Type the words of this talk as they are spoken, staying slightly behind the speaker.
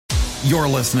You're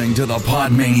listening to the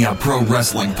Podmania Pro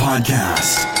Wrestling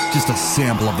Podcast. Just a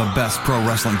sample of the best pro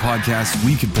wrestling podcasts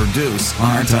we could produce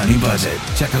on our tiny budget.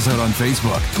 Check us out on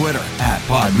Facebook, Twitter,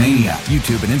 @Podmania,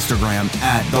 YouTube and Instagram,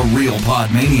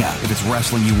 @TheRealPodmania. If it's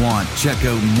wrestling you want, check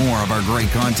out more of our great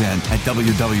content at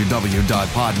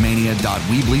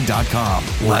www.podmania.weebly.com.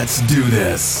 Let's do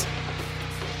this.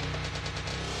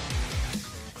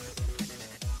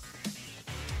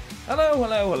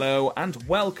 Hello, and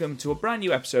welcome to a brand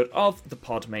new episode of the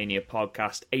Podmania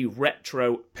Podcast, a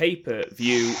retro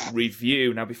pay-per-view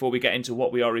review. Now, before we get into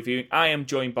what we are reviewing, I am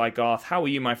joined by Garth. How are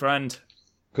you, my friend?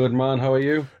 Good, man. How are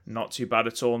you? Not too bad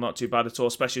at all,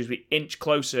 especially as we inch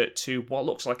closer to what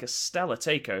looks like a stellar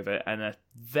takeover and a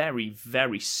very,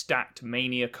 very stacked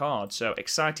Mania card. So,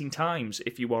 exciting times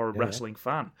if you are a wrestling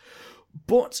fan.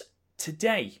 But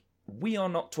today, we are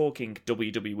not talking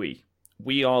WWE.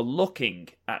 We are looking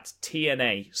at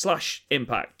TNA /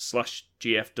 Impact /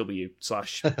 GFW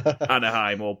 /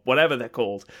 Anaheim or whatever they're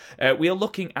called. We are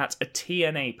looking at a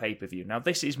TNA pay-per-view. Now,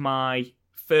 this is my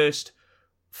first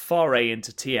foray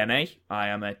into TNA. I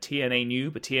am a TNA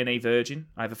noob, a TNA virgin.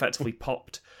 I've effectively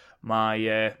popped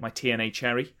my my TNA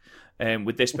cherry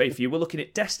with this pay-per-view. We're looking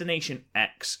at Destination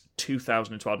X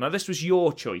 2012. Now, this was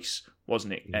your choice,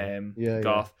 wasn't it, Garth?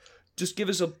 Yeah. Just give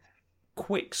us a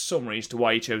quick summary as to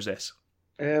why you chose this.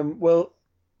 Well,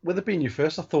 with it being your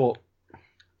first, I thought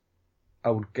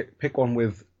I would pick one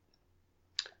with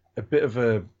a bit of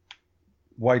a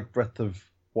wide breadth of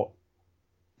what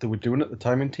they were doing at the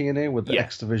time in TNA with the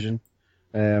X Division,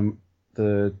 when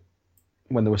they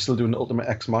were still doing the Ultimate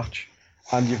X match,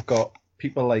 and you've got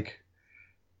people like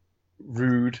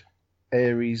Rude,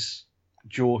 Aries,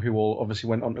 Joe, who all obviously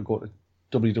went on to go to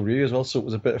WWE as well, so it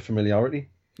was a bit of familiarity.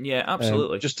 Yeah,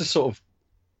 absolutely. Just to sort of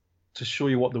to show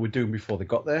you what they were doing before they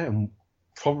got there and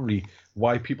probably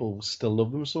why people still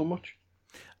love them so much.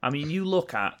 I mean, you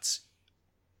look at...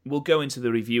 We'll go into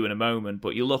the review in a moment,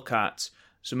 but you look at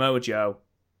Samoa Joe,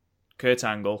 Kurt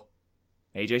Angle,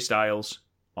 AJ Styles,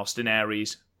 Austin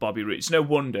Aries, Bobby Roode. It's no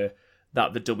wonder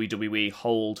that the WWE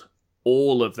hold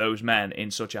all of those men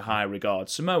in such a high regard.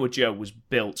 Samoa Joe was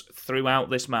built throughout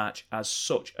this match as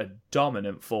such a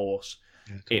dominant force.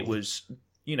 Yeah, totally. It was,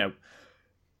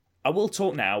 I will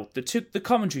talk now. The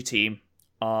commentary team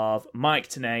of Mike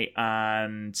Tenay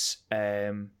and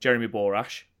Jeremy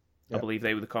Borash, I believe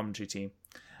they were the commentary team.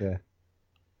 Yeah.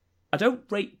 I don't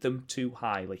rate them too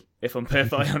highly, if I'm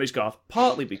perfectly honest, Garth.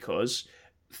 Partly because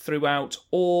throughout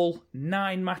all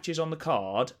 9 matches on the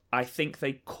card, I think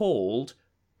they called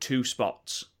 2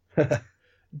 spots.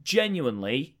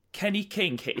 Genuinely, Kenny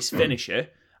King hit his finisher,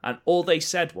 and all they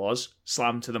said was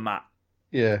slam to the mat.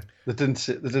 Yeah, they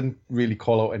didn't really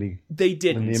call out any. They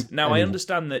didn't. Now, I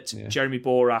understand that Jeremy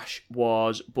Borash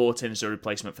was brought in as a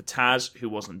replacement for Taz, who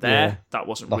wasn't there. Yeah, that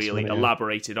wasn't really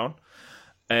elaborated on.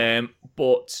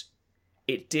 But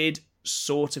it did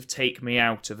sort of take me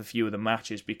out of a few of the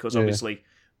matches because obviously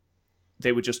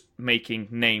they were just making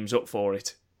names up for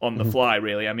it on the fly,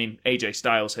 really. I mean, AJ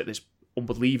Styles hit this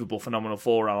unbelievable, phenomenal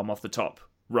forearm off the top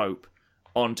rope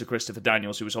onto Christopher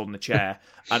Daniels, who was holding the chair,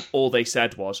 and all they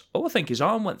said was, I think his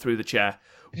arm went through the chair,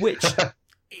 which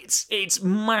it's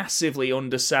massively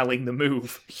underselling the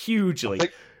move, hugely. I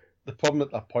think the problem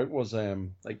at that point was,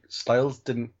 Styles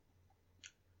didn't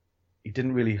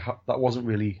really that wasn't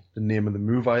really the name of the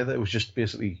move either. It was just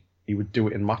basically he would do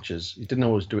it in matches. He didn't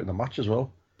always do it in the match as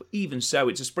well. But even so,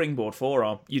 it's a springboard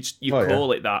forearm. You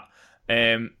call it that.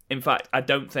 In fact, I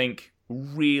don't think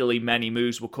really many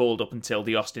moves were called up until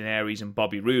the Austin Aries and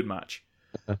Bobby Roode match.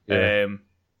 They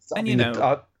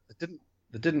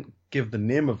didn't give the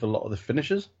name of a lot of the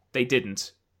finishes. They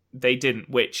didn't,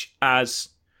 which, as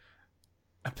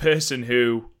a person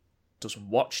who doesn't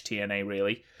watch TNA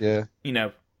really,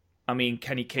 I mean,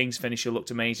 Kenny King's finisher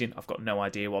looked amazing. I've got no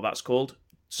idea what that's called.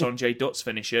 Sonjay Dutt's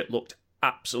finisher looked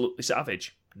absolutely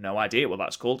savage. No idea what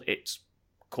that's called.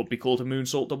 Could be called a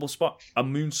moonsault double spot. A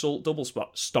moonsault double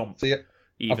spot stomp. So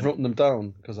I've written them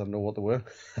down because I know what they were.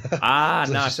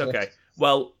 Nice. Okay.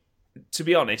 Well, to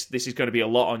be honest, this is going to be a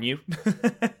lot on you.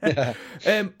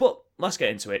 But let's get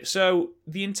into it. So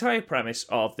the entire premise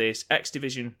of this X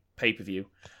Division pay-per-view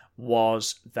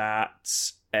was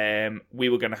that we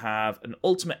were going to have an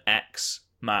Ultimate X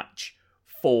match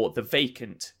for the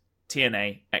vacant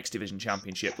TNA X Division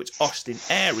Championship, which Austin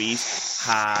Aries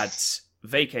had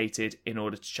vacated in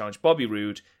order to challenge Bobby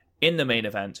Roode in the main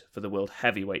event for the World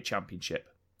Heavyweight Championship.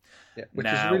 Yeah, which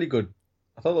is really good.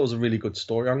 I thought that was a really good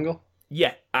story angle.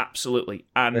 Yeah, absolutely.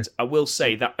 And I will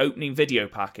say that opening video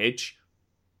package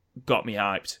got me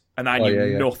hyped. And I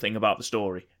knew nothing about the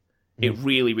story. It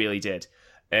really, really did.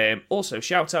 Also,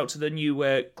 shout out to the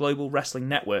new Global Wrestling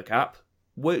Network app.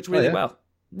 Worked really well.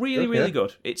 Really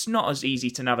good. It's not as easy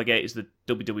to navigate as the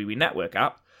WWE Network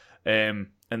app, and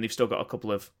they've still got a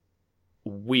couple of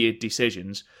weird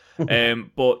decisions.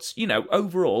 But,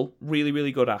 overall, really,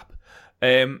 really good app.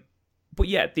 But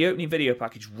yeah, the opening video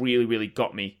package really, really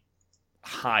got me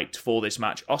hyped for this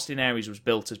match. Austin Aries was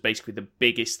built as basically the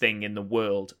biggest thing in the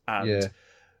world. And,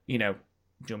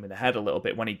 jumping ahead a little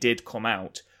bit, when he did come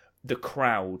out, the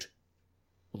crowd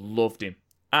loved him.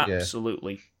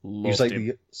 Absolutely loved him. He was like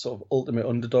the sort of ultimate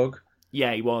underdog.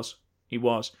 Yeah, he was.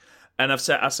 And I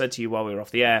said to you while we were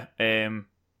off the air,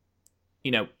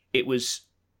 it was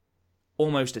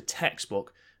almost a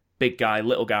textbook big guy,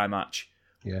 little guy match.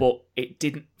 Yeah. But it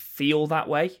didn't feel that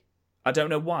way. I don't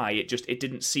know why. It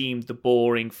didn't seem the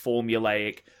boring,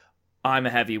 formulaic, I'm a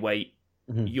heavyweight,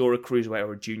 you're a cruiserweight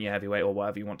or a junior heavyweight or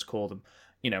whatever you want to call them.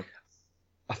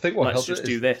 I think what let's just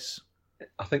do this.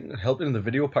 I think helping in the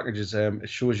video packages, it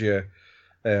shows you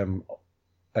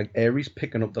like Aries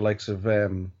picking up the likes of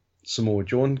Samoa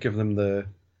Joe, giving them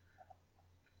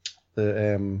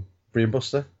the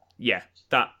brainbuster. Yeah,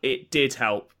 that it did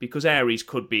help because Aries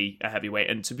could be a heavyweight,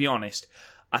 and to be honest,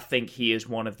 I think he is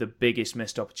one of the biggest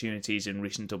missed opportunities in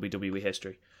recent WWE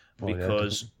history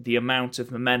because the amount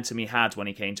of momentum he had when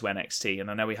he came to NXT,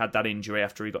 and I know he had that injury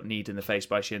after he got kneed in the face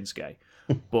by Shinsuke,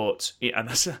 but and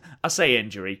I say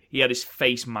injury, he had his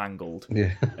face mangled.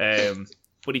 Yeah.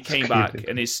 But he came back,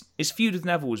 and his feud with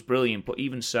Neville was brilliant. But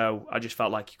even so, I just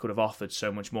felt like he could have offered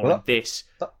so much more. And this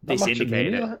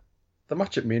indicated it. The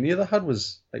match at Mania they had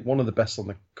was like one of the best on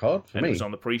the card for me. It was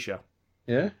on the pre-show.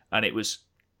 Yeah. And it was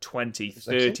 20,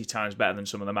 30 times better than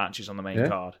some of the matches on the main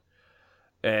card.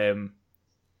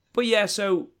 But yeah,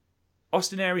 so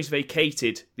Austin Aries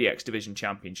vacated the X Division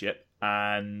Championship,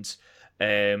 and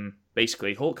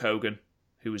basically Hulk Hogan,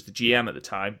 who was the GM at the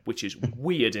time, which is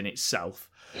weird in itself,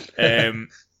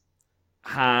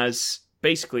 has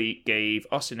basically gave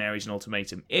Austin Aries an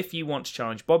ultimatum. If you want to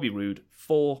challenge Bobby Roode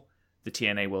for the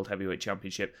TNA World Heavyweight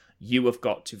Championship, you have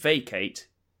got to vacate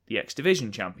the X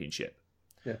Division Championship.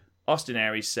 Yeah. Austin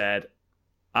Aries said,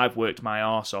 I've worked my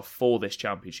arse off for this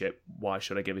championship. Why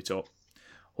should I give it up?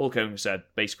 Hulk Hogan said,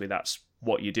 basically, that's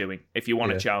what you're doing. If you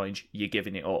want a challenge, you're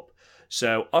giving it up.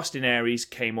 So Austin Aries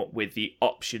came up with the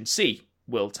option C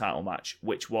world title match,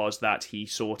 which was that he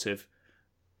sort of,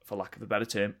 for lack of a better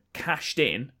term, cashed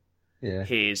in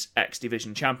his X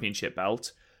Division Championship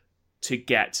belt to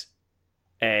get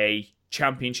a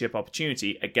championship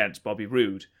opportunity against Bobby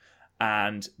Roode.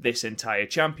 And this entire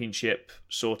championship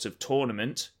sort of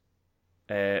tournament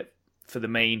for the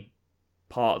main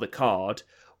part of the card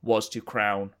was to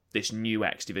crown this new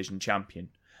X Division champion.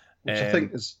 Which I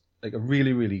think is like a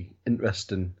really, really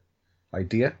interesting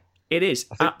idea. It is,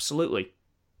 absolutely.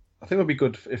 I think it would be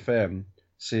good if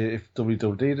if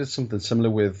WWE did something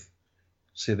similar with,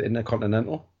 say, the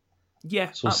Intercontinental. Yeah,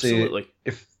 so absolutely. Say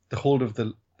if the holder of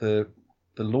the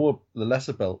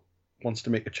lesser belt wants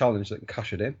to make a challenge, they can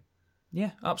cash it in.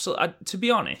 Yeah, absolutely. To be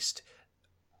honest,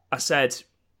 I said,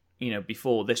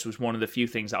 before, this was one of the few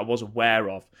things that I was aware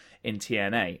of in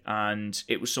TNA, and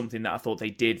it was something that I thought they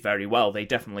did very well. They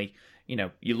definitely,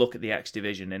 you look at the X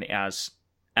Division and it has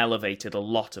elevated a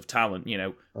lot of talent,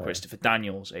 Christopher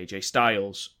Daniels, AJ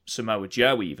Styles, Samoa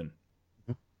Joe even.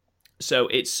 Mm-hmm. So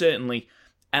it's certainly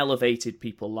elevated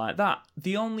people like that.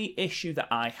 The only issue that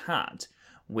I had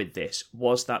with this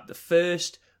was that the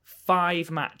first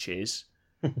 5 matches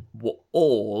were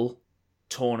all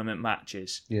tournament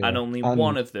matches, and only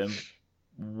one of them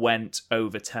went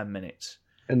over 10 minutes.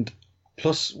 And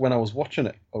plus, when I was watching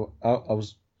it, I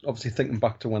was obviously thinking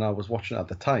back to when I was watching it at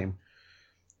the time,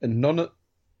 and not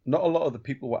a lot of the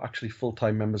people were actually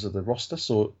full-time members of the roster,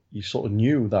 so you sort of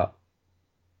knew that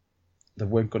they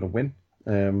weren't going to win.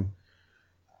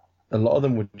 A lot of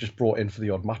them were just brought in for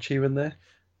the odd match here and there,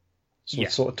 so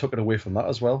it sort of took it away from that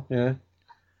as well. Yeah.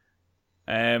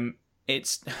 I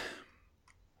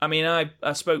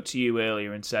spoke to you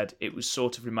earlier and said it was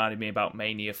sort of reminded me about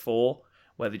Mania 4,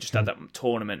 where they just had that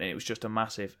tournament and it was just a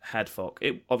massive headfuck.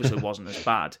 It obviously wasn't as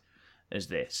bad as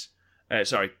this.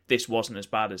 This wasn't as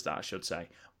bad as that, I should say.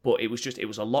 But it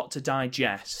was a lot to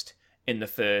digest in the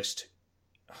first...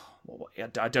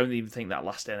 I don't even think that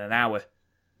lasted an hour.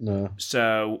 No.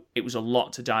 So it was a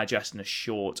lot to digest in a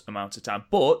short amount of time.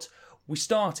 But we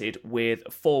started with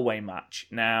a 4-way match.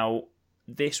 Now,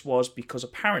 this was because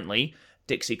apparently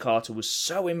Dixie Carter was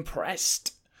so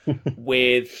impressed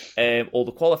with all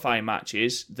the qualifying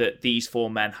matches that these 4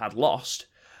 men had lost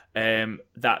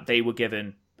that they were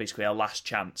given basically a last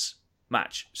chance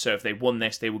match. So if they won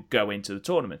this, they would go into the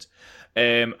tournament.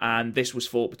 And this was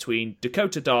fought between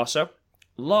Dakota Darso,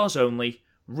 Lars Only,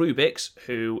 Rubix,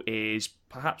 who is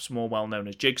perhaps more well known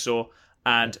as Jigsaw,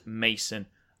 and Mason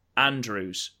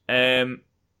Andrews.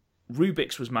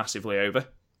 Rubix was massively over.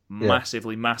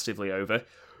 Massively over.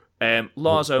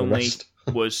 Lars Only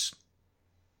was...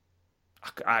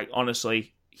 I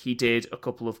honestly, he did a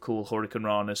couple of cool Hurricane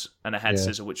Ranas and a head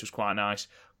scissor, which was quite nice.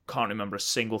 Can't remember a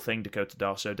single thing Dakota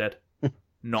Darso did.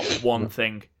 Not one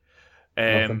thing.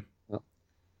 At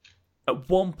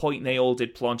one point, they all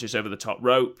did plunges over the top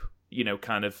rope,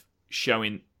 kind of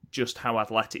showing just how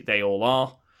athletic they all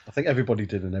are. I think everybody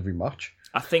did in every match.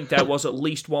 I think there was at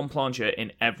least one plunger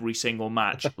in every single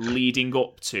match leading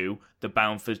up to the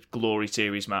Bound for Glory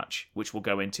series match, which we'll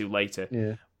go into later.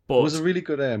 Yeah. But it was a really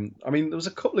good... there was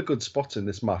a couple of good spots in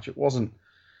this match. It was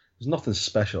nothing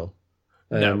special.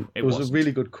 No, it was wasn't. A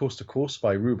really good coast-to-coast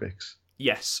by Rubix.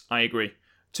 Yes, I agree.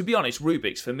 To be honest,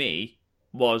 Rubix, for me,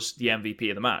 was the MVP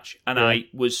of the match. And I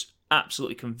was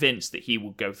absolutely convinced that he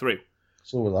would go through.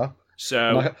 So was I.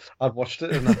 So I'd watched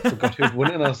it and I forgot who'd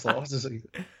won it, and I was like,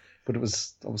 but it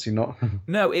was obviously not.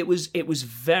 No, it was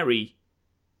very,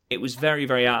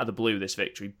 very out of the blue, this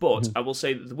victory. But I will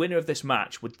say that the winner of this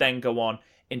match would then go on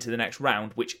into the next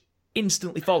round, which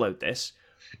instantly followed this,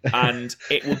 and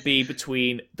it would be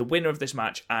between the winner of this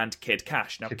match and Kid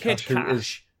Cash. Now, Kid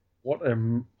Cash, what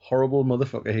a horrible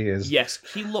motherfucker he is. Yes,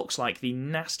 he looks like the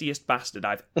nastiest bastard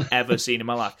I've ever seen in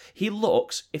my life. He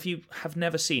looks, if you have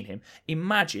never seen him,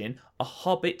 imagine a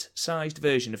Hobbit-sized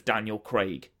version of Daniel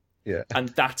Craig. Yeah. And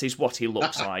that is what he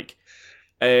looks like.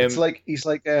 He's like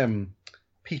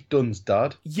Pete Dunne's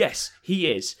dad. Yes,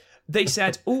 he is. They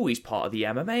said, he's part of the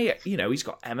MMA. He's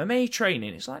got MMA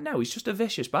training. It's like, no, he's just a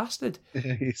vicious bastard.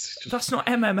 That's not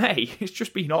MMA. It's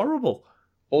just being horrible.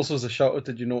 Also, as a shout-out,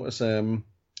 did you notice the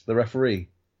referee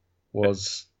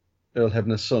was Earl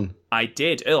Hebner's son? I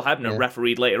did. Earl Hebner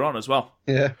refereed later on as well.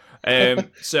 Yeah.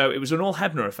 So it was an all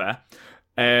Hebner affair.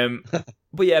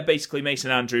 But yeah, basically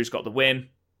Mason Andrews got the win.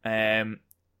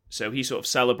 So he sort of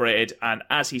celebrated, and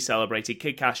as he celebrated,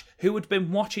 Kid Cash, who had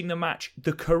been watching the match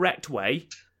the correct way,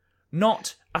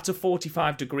 not at a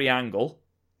 45-degree angle,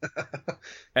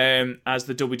 as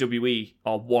the WWE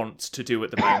are wont to do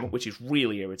at the moment, which is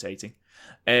really irritating.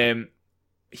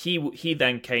 He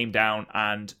then came down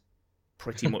and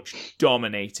pretty much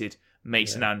dominated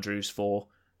Mason Andrews for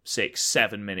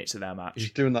 6-7 minutes of their match.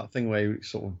 He's doing that thing where he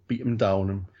sort of beat him down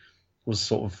and was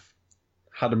sort of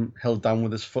had him held down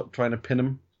with his foot, trying to pin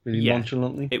him really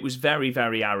nonchalantly. It was very,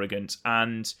 very arrogant.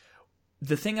 And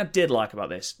the thing I did like about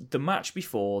this, the match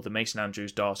before, the Mason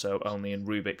Andrews, Darso, Only, and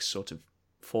Rubik's sort of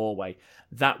four-way,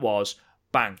 that was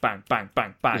bang, bang, bang,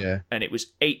 bang, bang. Yeah. And it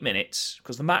was 8 minutes,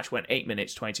 because the match went 8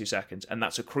 minutes, 22 seconds, and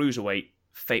that's a cruiserweight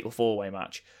fatal four-way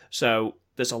match. So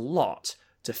there's a lot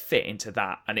to fit into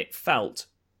that, and it felt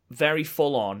very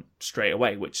full on straight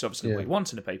away, which is obviously what you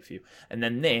want in a pay-per-view. And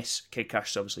then this, Kid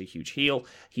Cash is obviously a huge heel.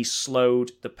 He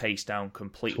slowed the pace down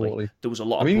completely. Totally. There was a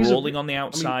lot of brawling on the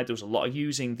outside. There was a lot of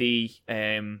using the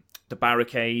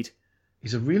barricade.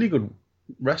 He's a really good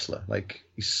wrestler. Like,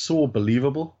 he's so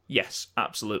believable. Yes,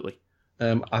 absolutely.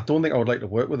 I don't think I would like to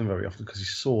work with him very often because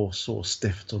he's so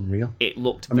stiff. It's unreal. It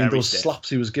looked very those stiff. Slaps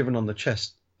he was given on the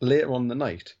chest later on in the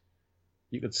night,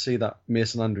 you could see that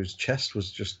Mason Andrews' chest was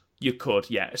just... You could,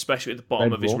 yeah, especially at the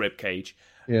bottom of his rib cage.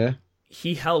 Yeah.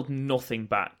 He held nothing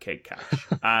back, Kid Cash.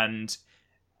 And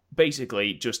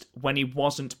basically, just when he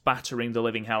wasn't battering the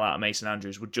living hell out of Mason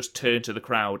Andrews, would just turn to the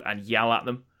crowd and yell at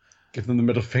them. Give them the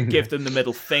middle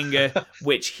finger.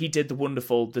 Which he did the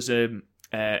wonderful... There's a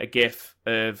gif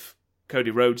of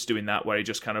Cody Rhodes doing that, where he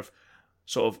just kind of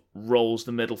sort of rolls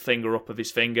the middle finger up of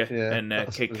his finger,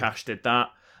 and Kid Cash did that.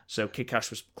 So Kid Cash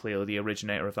was clearly the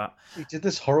originator of that. He did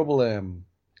this horrible...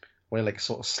 where he like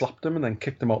sort of slapped him and then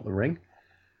kicked him out the ring,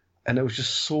 and it was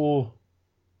just so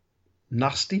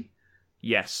nasty.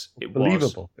 Yes, it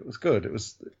believable. was. It was good. It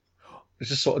was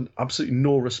just sort of absolutely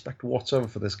no respect whatsoever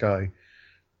for this guy.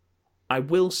 I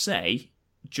will say,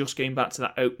 just going back to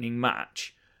that opening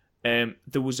match,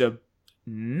 there was a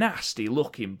nasty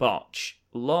looking botch.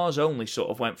 Lars Only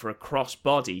sort of went for a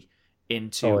crossbody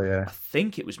into, I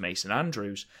think it was Mason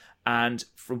Andrews. And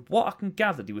from what I can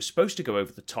gather, they were supposed to go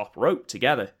over the top rope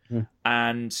together.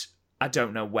 And I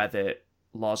don't know whether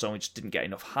Lars Only just didn't get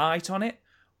enough height on it,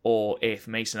 or if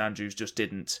Mason Andrews just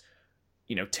didn't,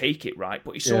 take it right.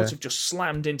 But he sort of just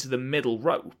slammed into the middle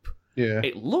rope. Yeah.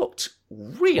 It looked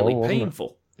really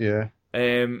painful. Yeah.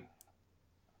 And,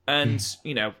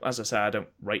 as I say, I don't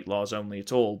rate Lars Only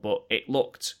at all, but it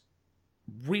looked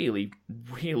really,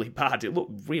 really bad. It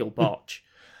looked real botch.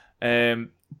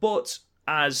 But...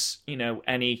 as,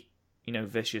 any,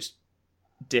 vicious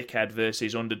dickhead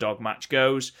versus underdog match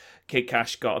goes, Kid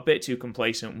Cash got a bit too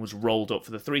complacent and was rolled up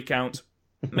for the 3 count.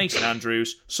 Mason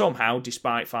Andrews, somehow,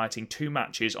 despite fighting 2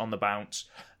 matches on the bounce,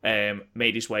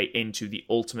 made his way into the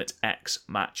Ultimate X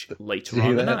match later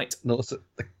on the night. Notice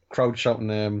the crowd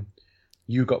shouting,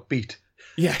 "You got beat."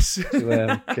 Yes.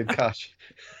 To Kid Cash.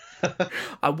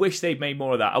 I wish they'd made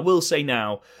more of that. I will say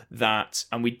now that,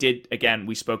 and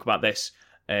we spoke about this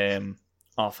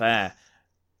off air,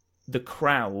 the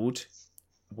crowd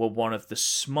were one of the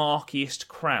smarkiest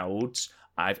crowds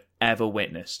I've ever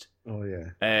witnessed. Oh, yeah.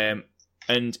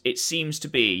 And it seems to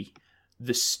be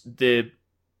the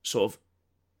sort of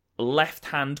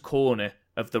left-hand corner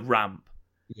of the ramp.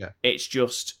 Yeah. It's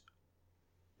just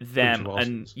them,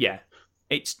 and yeah,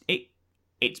 it's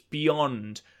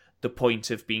beyond the point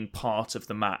of being part of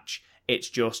the match. It's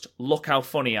just, look how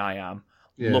funny I am.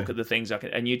 Yeah. Look at the things I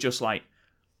can, and you're just like,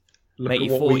 mate,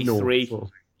 you're 43.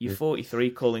 You're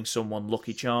 43 calling someone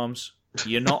Lucky Charms.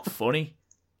 You're not funny.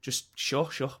 Just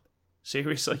shush up.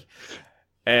 Seriously.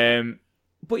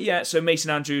 But yeah, so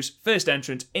Mason Andrews, first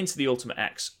entrant into the Ultimate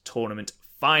X tournament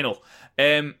final.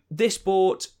 This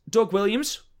brought Doug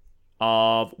Williams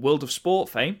of World of Sport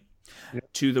fame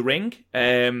to the ring.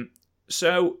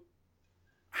 So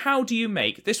how do you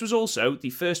make... This was also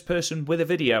the first person with a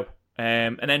video,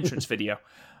 an entrance video.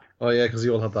 Oh yeah, because they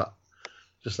all had that.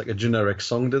 Just like a generic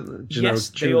song, didn't they? Yes,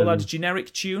 they all had a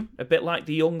generic tune, a bit like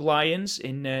the Young Lions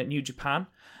in New Japan.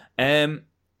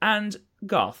 And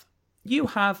Garth, you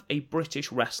have a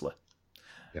British wrestler,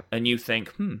 and you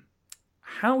think,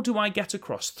 how do I get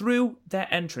across through their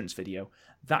entrance video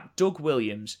that Doug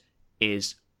Williams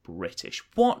is British?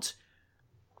 What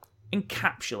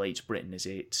encapsulates Britain? Is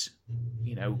it,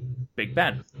 Big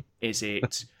Ben? Is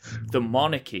it the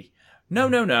monarchy?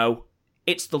 No.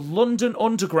 It's the London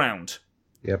Underground.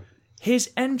 Yep. His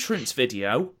entrance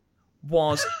video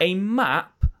was a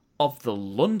map of the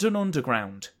London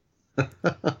Underground.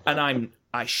 And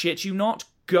I shit you not,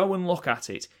 go and look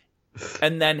at it.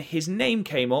 And then his name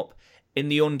came up in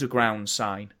the Underground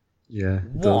sign. Yeah.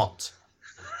 What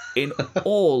in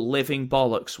all living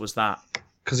bollocks was that?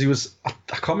 Because he was, I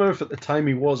can't remember if at the time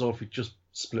he was or if he just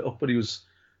split up, but he was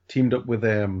teamed up with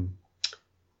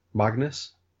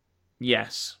Magnus.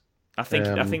 Yes. I think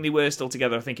they were still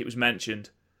together. I think it was mentioned.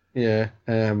 Yeah.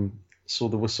 So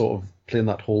they were sort of playing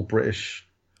that whole British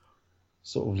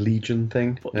sort of Legion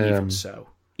thing. But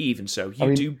even so,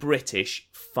 you do British,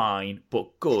 fine,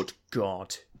 but good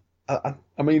God. I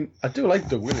mean, I do like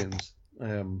Doug Williams.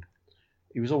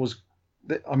 He was always...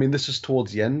 this is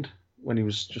towards the end when he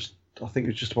was just... I think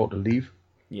he was just about to leave.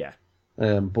 Yeah.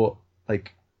 But,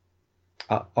 like...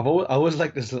 I always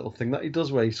like this little thing that he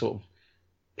does where he sort of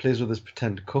plays with his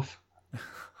pretend cuff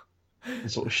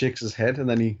and sort of shakes his head, and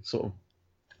then he sort of...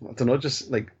 I don't know, just,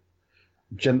 like,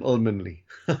 gentlemanly.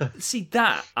 See,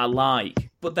 that I like.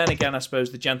 But then again, I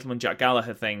suppose the Gentleman Jack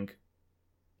Gallagher thing...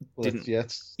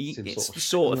 It's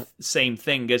sort of the same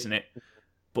thing, isn't it?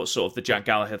 But sort of the Jack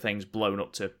Gallagher thing's blown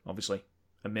up to, obviously,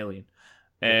 1 million.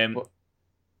 Doug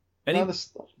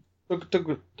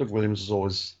Williams is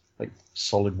always like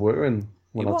solid worker, and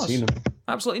when I've seen him,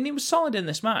 absolutely, and he was solid in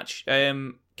this match.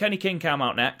 Kenny King came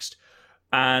out next,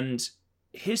 and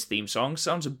his theme song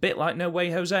sounds a bit like No Way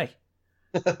Jose.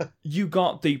 You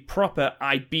got the proper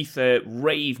Ibiza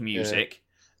rave music.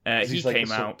 He like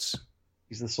came out.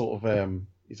 He's the sort of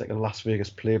he's like a Las Vegas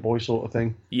playboy sort of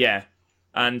thing. Yeah,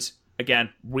 and again,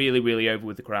 really, really over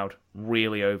with the crowd.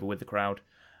 Really over with the crowd.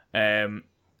 And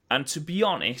to be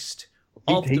honest,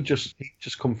 he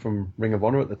just come from Ring of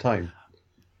Honor at the time.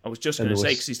 I was just going to say,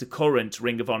 because he's the current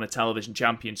Ring of Honor television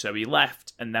champion, so he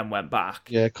left and then went back.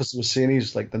 Yeah, because they were saying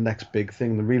he's like the next big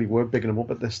thing. They really were bigging him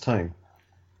up at this time.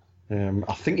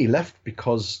 I think he left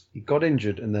because he got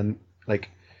injured, and then like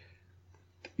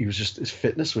he was just, his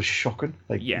fitness was shocking,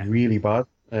 really bad.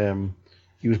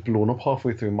 He was blown up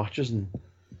halfway through matches, and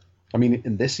I mean,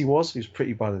 in this he was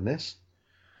pretty bad in this.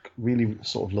 Really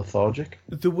sort of lethargic.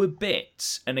 There were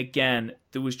bits, and again,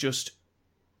 there was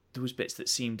bits that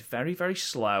seemed very, very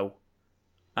slow,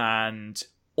 and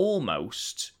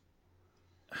almost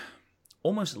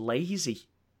lazy.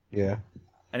 Yeah.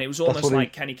 And it was almost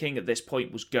like Kenny King at this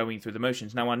point was going through the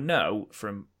motions. Now, I know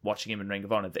from watching him in Ring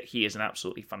of Honor that he is an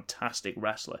absolutely fantastic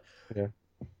wrestler. Yeah.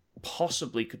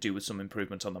 Possibly could do with some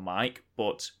improvement on the mic,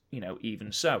 but,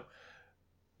 even so.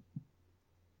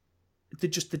 There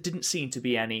didn't seem to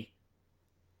be any,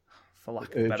 for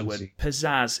lack of a better word,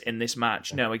 pizzazz in this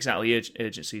match. No, exactly.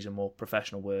 Urgency is a more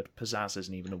professional word. Pizzazz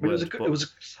isn't even a word. The opener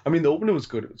was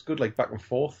good. It was good, like, back and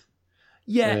forth.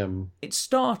 Yeah, it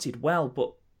started well,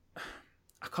 but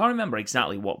I can't remember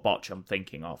exactly what botch I'm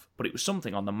thinking of, but it was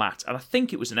something on the mat, and I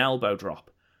think it was an elbow drop,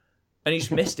 and he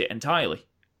just missed it entirely.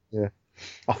 Yeah.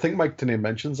 I think Mike Tenay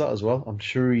mentions that as well. I'm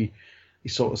sure he he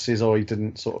sort of says, "Oh, he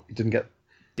didn't Didn't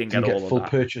get all of full that.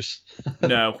 purchase."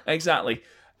 No, exactly.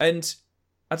 And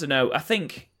I don't know. I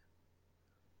think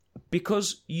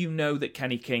because you know that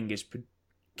Kenny King is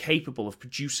capable of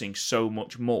producing so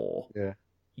much more, Yeah.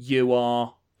 you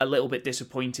are a little bit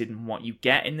disappointed in what you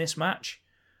get in this match.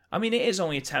 I mean, it is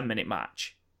only a 10-minute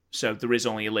match, so there is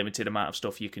only a limited amount of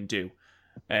stuff you can do.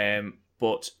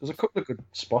 But There's a couple of good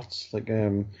spots. Like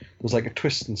there was like a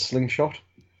twist and slingshot,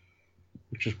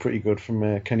 which was pretty good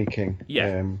from Kenny King.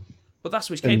 Yeah. But that's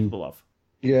what he's capable of.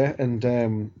 Yeah,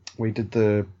 and we did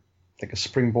a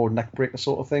springboard neckbreaker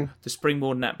sort of thing. The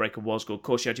springboard neckbreaker was good. Of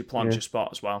course, you had your plancha spot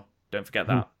as well. Don't forget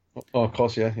that. Oh, of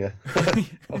course, yeah.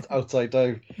 Outside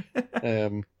dive.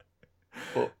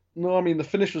 But no, I mean the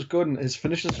finish was good, and his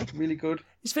finish is really good.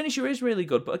 His finisher is really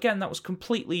good, but again, that was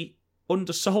completely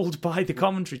undersold by the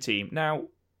commentary team. Now,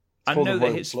 I know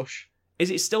that his flush. Is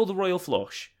it still the Royal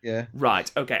Flush? Yeah. Right.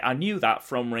 Okay, I knew that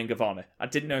from Ring of Honor. I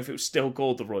didn't know if it was still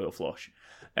called the Royal Flush.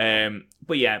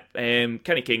 But yeah,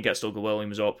 Kenny King gets Douglas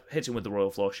Williams up, hits him with the Royal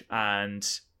Flush, and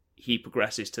he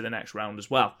progresses to the next round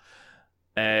as well.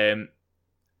 In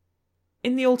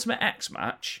the Ultimate X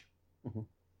match,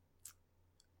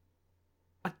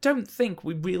 I don't think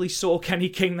we really saw Kenny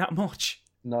King that much.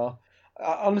 No,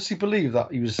 I honestly believe that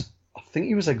I think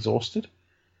he was exhausted,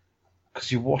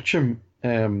 because you watch him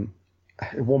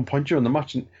at one point during the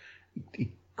match, and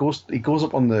he goes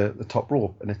up on the top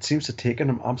rope, and it seems to take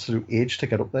him absolute age to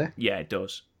get up there. Yeah, it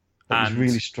does. He's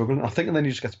really struggling. I think, and then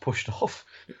he just gets pushed off.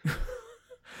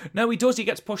 No, he does. He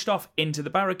gets pushed off into the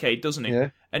barricade, doesn't he? Yeah.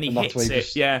 And he hits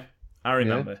it. Yeah, I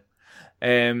remember.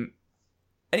 Yeah.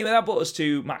 Anyway, that brought us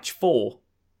to match 4.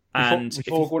 And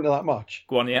before we go into that match,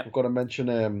 go on, yeah. We've got to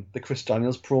mention the Chris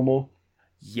Daniels promo.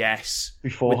 Yes.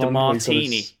 Beforehand, with the martini.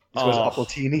 He's got his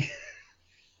appletini.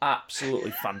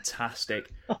 Absolutely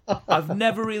fantastic. I've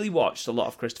never really watched a lot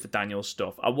of Christopher Daniels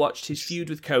stuff. I watched his feud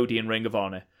with Cody in Ring of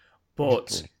Honor.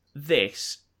 But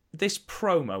this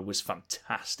promo was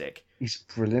fantastic. He's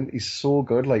brilliant. He's so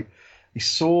good. Like, he's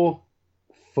so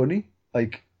funny.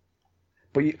 Like,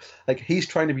 but he's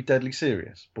trying to be deadly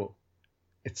serious, but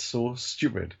it's so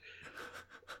stupid.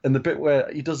 And the bit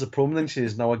where he does the promo, then he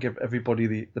says, "Now I give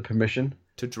everybody the permission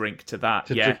to drink to that."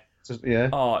 Yeah.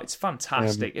 Oh, it's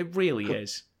fantastic. It really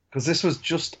is. Because this was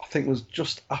I think it was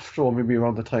just after, or maybe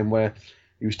around the time where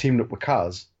he was teaming up with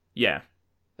Kaz. Yeah.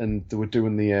 And they were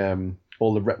doing the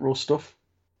all the retro stuff.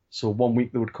 So one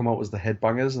week they would come out as the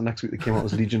Headbangers, the next week they came out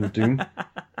as Legion of Doom.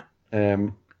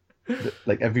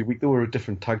 Like every week they were a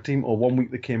different tag team, or one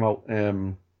week they came out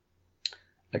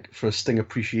like for a Sting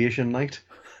Appreciation Night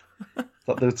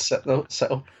that they would set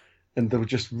up, and they were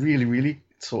just really, really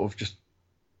sort of just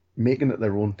making it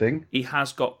their own thing. He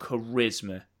has got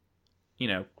charisma,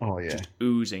 Oh yeah, just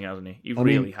oozing, hasn't he? He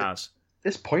really has. At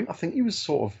this point, I think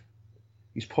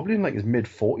he's probably in like his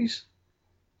mid-40s,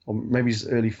 or maybe his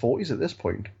early 40s at this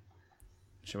point.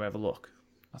 Shall we have a look?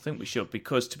 I think we should,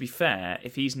 because to be fair,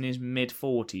 if he's in his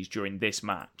mid-40s during this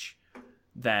match,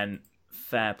 then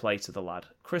fair play to the lad.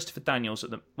 Christopher Daniels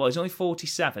he's only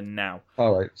 47 now.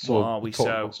 All right, so what are we?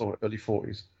 So early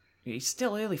 40s. He's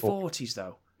still early 40s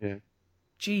though. Yeah.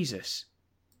 Jesus.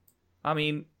 I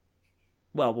mean,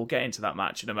 well, we'll get into that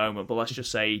match in a moment, but let's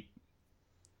just say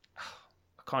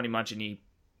I can't imagine he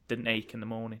didn't ache in the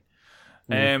morning.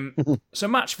 So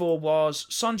match 4 was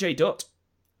Sanjay Dutt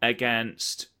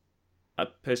against a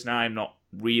person I'm not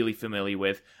really familiar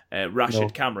with,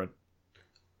 Rashid Cameron.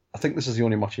 I think this is the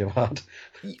only match he ever had.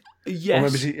 Yes.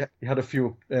 Or maybe he had a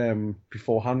few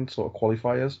beforehand, sort of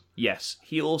qualifiers. Yes.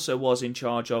 He also was in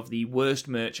charge of the worst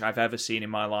merch I've ever seen in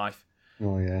my life.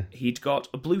 Oh, yeah. He'd got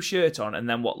a blue shirt on and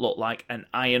then what looked like an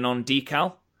iron-on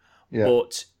decal. Yeah.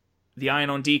 But the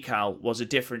iron-on decal was a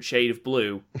different shade of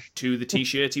blue to the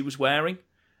T-shirt he was wearing.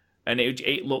 And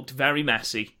it looked very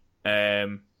messy.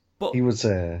 But he was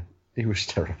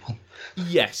terrible.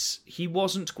 Yes, he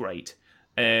wasn't great.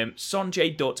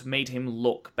 Sanjay Dutt made him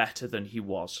look better than he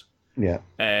was. Yeah.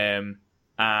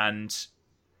 And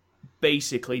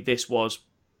basically this was,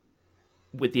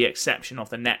 with the exception of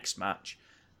the next match,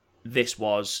 this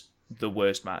was the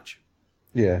worst match.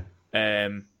 Yeah.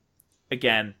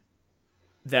 Again,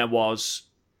 there was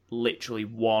literally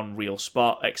one real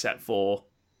spot, except for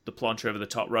the plancha over the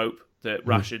top rope that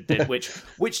Rashid did,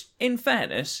 which, in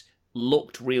fairness,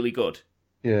 looked really good.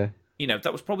 Yeah.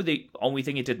 That was probably the only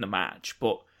thing he did in the match,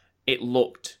 but it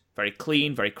looked very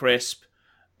clean, very crisp.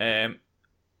 But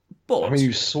I mean, he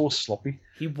was so sloppy.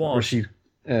 He was.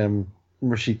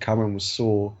 Rashid Cameron was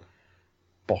so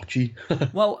botchy.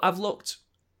 Well, I've looked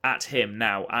at him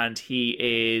now, and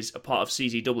he is a part of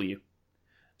CZW.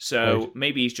 So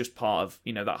maybe he's just part of,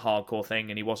 that hardcore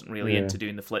thing and he wasn't really into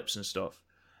doing the flips and stuff.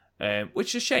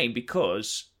 Which is a shame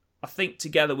because I think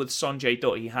together with Sonjay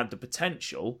Dutt, he had the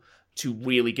potential to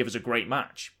really give us a great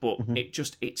match. But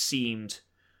it seemed,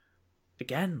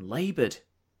 again, laboured.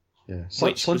 Yeah,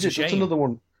 Sonjay Dutt's another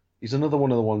one. He's another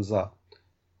one of the ones that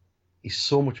he's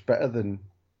so much better than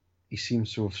he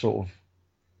seems to have sort of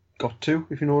got to,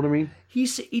 if you know what I mean. He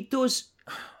does.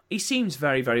 He seems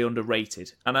very, very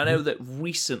underrated. And I know that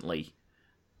recently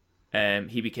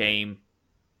he became...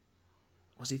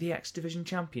 Was he the X Division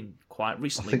champion quite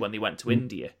recently when they went to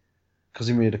India? Because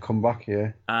he made a comeback,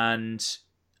 yeah. And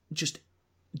just,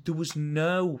 there was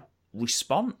no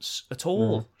response at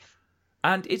all. No.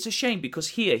 And it's a shame because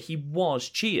here he was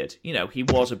cheered. He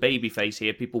was a babyface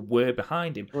here. People were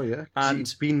behind him. Oh, yeah. And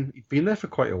he's been there for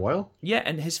quite a while. Yeah,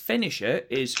 and his finisher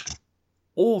is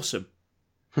awesome.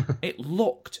 It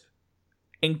looked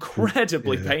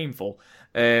incredibly painful.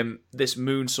 This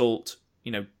moonsault,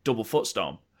 double foot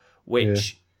stomp,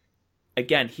 which,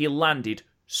 again, he landed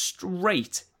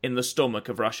straight in the stomach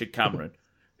of Rashid Cameron,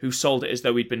 who sold it as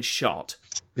though he'd been shot.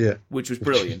 Yeah. Which was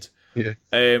brilliant. Yeah.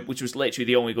 Which was literally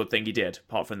the only good thing he did,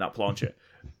 apart from that plancha.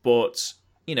 But,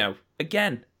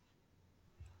 again,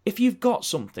 if you've got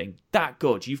something that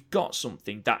good, you've got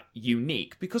something that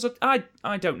unique, because I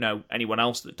don't know anyone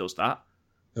else that does that.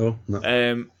 Oh,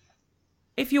 no.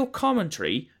 If you're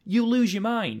commentary, you lose your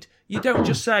mind. You don't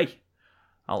just say,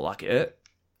 I'll like it.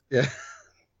 Yeah.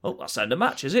 Oh, that's the end of the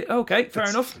match, is it? Okay, fair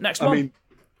enough. Next one. I mean,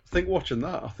 I think watching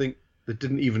that, I think they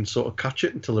didn't even sort of catch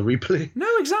it until the replay.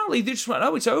 No, exactly. They just went,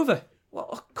 oh, it's over.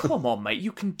 Well, come on, mate.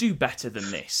 You can do better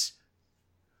than this.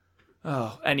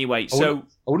 Oh, anyway, I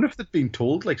wonder if they'd been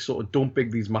told, sort of, don't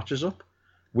big these matches up.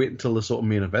 Wait until the sort of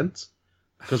main event.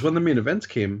 Because when the main event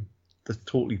came, they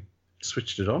totally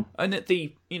switched it on. And at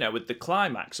the, with the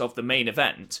climax of the main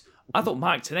event, I thought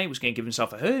Mike Tenay was going to give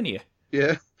himself a hernia.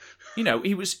 Yeah.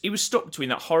 He was stuck between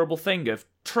that horrible thing of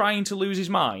trying to lose his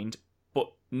mind,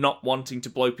 but not wanting to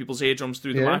blow people's eardrums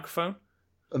through the microphone.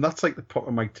 And that's the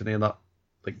proper Mike Tenay that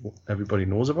what everybody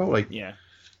knows about.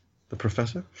 The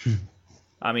Professor.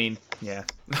 I mean, yeah.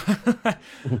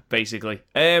 Basically.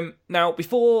 Now,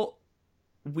 before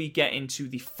we get into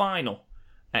the final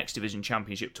X Division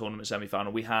Championship Tournament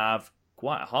semi-final, we have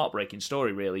quite a heartbreaking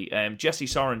story, really. Jesse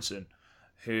Sorensen,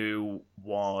 who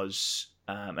was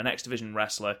an X Division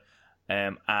wrestler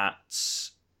at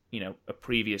a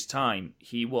previous time.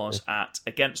 He was at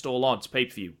Against All Odds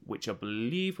pay-per-view, which I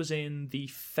believe was in the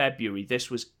February. This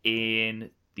was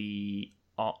in the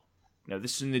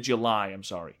this is in the July. I'm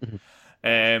sorry.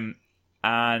 And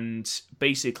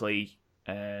basically,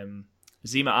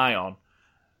 Zima Ion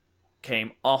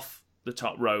came off the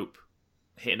top rope,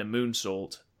 hitting a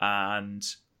moonsault, and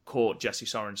caught Jesse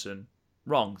Sorensen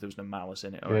wrong. There was no malice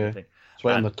in it or anything. It's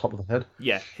right on the top of the head.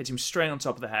 Yeah, hit him straight on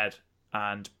top of the head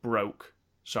and broke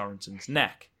Sorensen's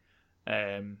neck.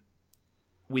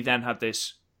 We then had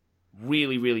this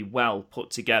really, really well put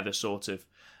together sort of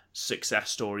success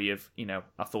story of,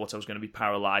 I thought I was going to be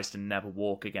paralysed and never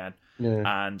walk again.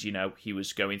 Yeah. And, he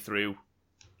was going through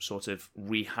sort of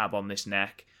rehab on this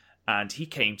neck. And he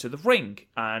came to the ring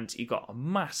and he got a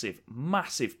massive,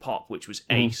 massive pop, which was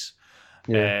ace.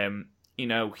 Yeah.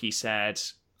 He said,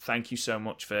 thank you so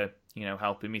much for,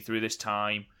 helping me through this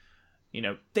time.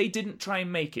 They didn't try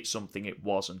and make it something it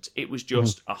wasn't. It was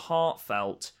just a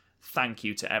heartfelt thank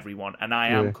you to everyone. And I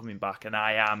am coming back and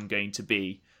I am going to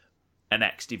be an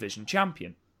X Division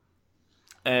champion.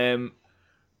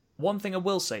 One thing I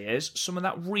will say is some of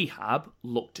that rehab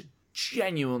looked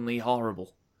genuinely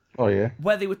horrible. Oh, yeah.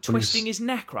 Where they were twisting his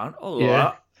neck around. Oh,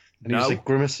 yeah. And he was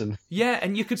grimacing. Yeah,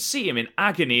 and you could see him in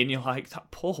agony, and you're like, that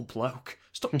poor bloke.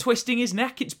 Stop twisting his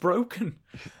neck, it's broken.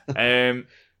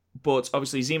 But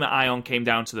obviously, Zima Ion came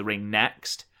down to the ring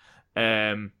next,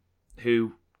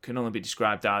 who can only be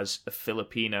described as a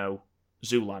Filipino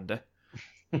Zoolander.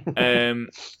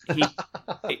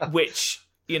 Which,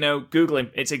 Google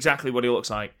him, it's exactly what he looks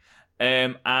like.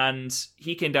 And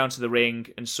he came down to the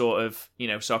ring and sort of,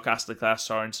 sarcastically asked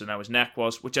Sorensen how his neck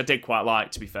was, which I did quite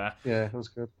like, to be fair. Yeah, it was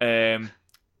good.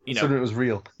 So it was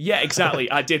real. Yeah, exactly.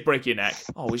 I did break your neck.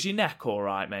 Oh, was your neck all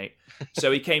right, mate?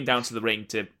 So he came down to the ring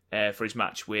for his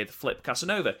match with Flip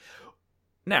Casanova.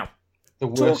 Now, the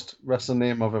worst wrestling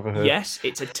name I've ever heard. Yes,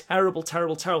 it's a terrible,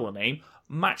 terrible, terrible name,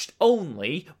 matched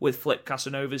only with Flip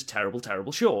Casanova's terrible,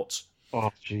 terrible shorts. Oh,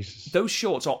 Jesus. Those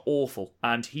shorts are awful,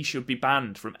 and he should be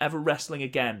banned from ever wrestling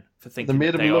again for thinking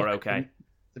they are okay.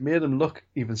 They made him look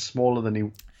even smaller than he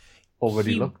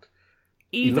already looked.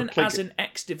 Even as an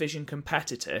X Division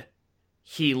competitor,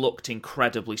 he looked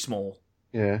incredibly small.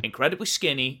 Yeah. Incredibly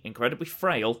skinny, incredibly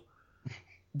frail.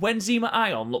 when Zema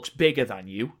Ion looks bigger than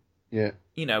you, Yeah.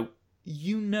 you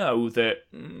know that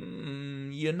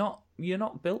you're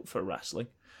not built for wrestling.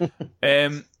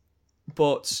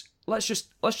 But let's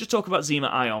just talk about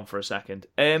Zema Ion for a second,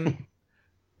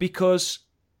 because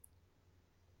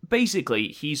basically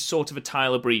he's sort of a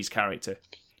Tyler Breeze character.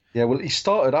 Yeah, well, he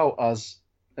started out as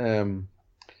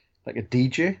like a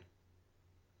DJ.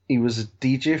 He was a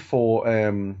DJ for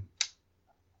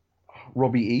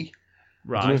Robbie E.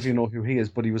 Right. I don't know if you know who he is,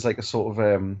 but he was like a sort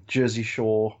of Jersey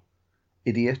Shore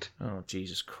idiot. Oh,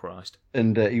 Jesus Christ.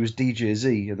 And he was DJ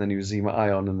Z, and then he was Zema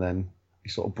Ion, and then he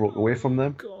sort of broke away from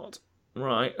them. God.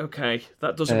 Right, okay.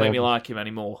 That doesn't make me like him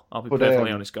anymore. I'll be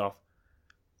perfectly honest, Garth.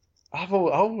 I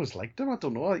always liked him. I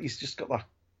don't know. He's just got that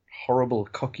horrible,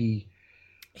 cocky...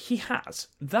 He has.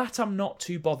 That I'm not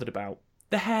too bothered about.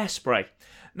 The hairspray.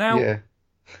 Now, yeah.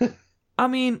 I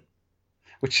mean...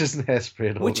 Which isn't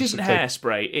hairspray at all. Which isn't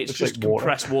hairspray. It's just like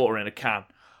compressed water in a can.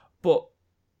 But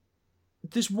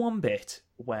there's one bit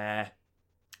where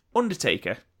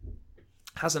Undertaker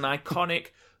has an iconic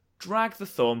drag the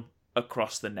thumb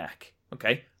across the neck.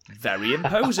 Okay? Very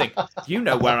imposing. You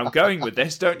know where I'm going with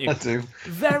this, don't you? I do.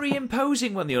 Very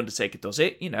imposing when the Undertaker does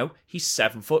it. You know, he's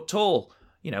 7 foot tall.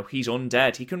 You know, he's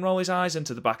undead. He can roll his eyes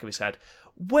into the back of his head.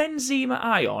 When Zema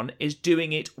Ion is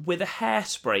doing it with a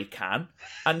hairspray can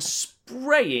and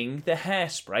spraying the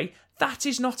hairspray, that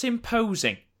is not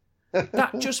imposing.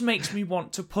 That just makes me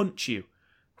want to punch you.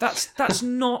 That's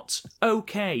not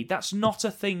okay. That's not a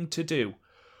thing to do.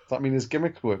 Does that mean his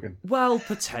gimmick's working? Well,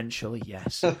 potentially,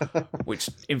 yes. Which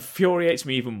infuriates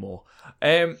me even more.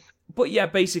 But yeah,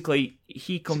 basically,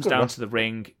 he comes down to the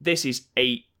ring. This is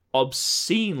a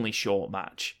obscenely short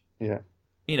match. Yeah.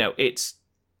 You know, it's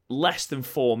less than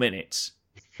 4 minutes.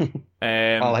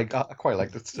 I quite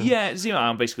liked it still. Yeah, Zema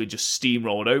Ion basically just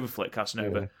steamrolled over Flip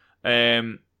Casanova. Yeah.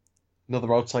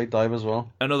 Another outside dive as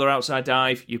well. Another outside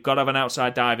dive. You've got to have an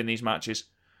outside dive in these matches.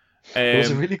 There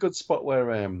was a really good spot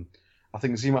where I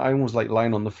think Zema Ion was like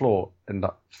lying on the floor, and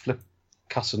that Flip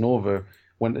Casanova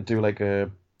went to do like a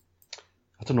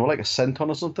senton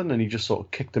or something, and he just sort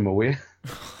of kicked him away.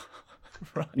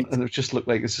 Right. And it just looked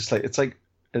like it's like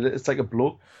a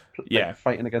bloke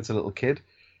fighting against a little kid.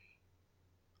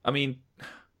 I mean,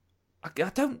 I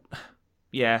don't.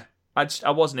 Yeah, I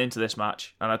wasn't into this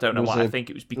match, and I don't know why. I think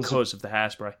it was because of the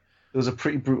hairspray. It was a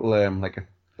pretty brutal,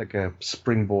 like a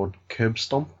springboard curb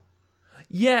stomp.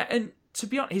 Yeah, and to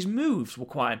be honest, his moves were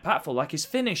quite impactful. Like his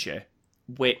finisher,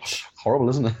 which horrible,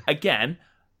 isn't it? Again,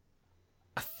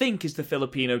 I think is the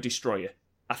Filipino Destroyer.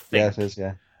 I think. Yeah, it is.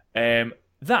 Yeah.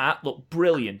 That looked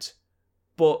brilliant,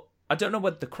 but I don't know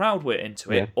whether the crowd were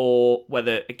into it or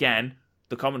whether, again,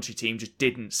 the commentary team just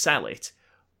didn't sell it.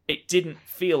 It didn't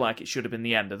feel like it should have been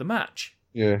the end of the match.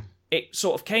 Yeah. It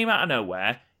sort of came out of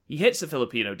nowhere. He hits the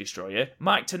Filipino Destroyer.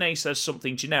 Mike Tenay says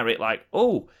something generic like,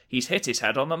 "Oh, he's hit his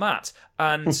head on the mat."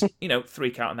 And,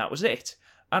 3 count and that was it.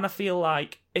 And I feel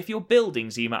like if you're building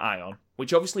Zema Ion,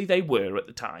 which obviously they were at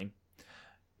the time,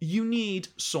 you need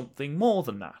something more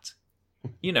than that.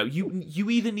 You know,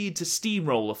 you either need to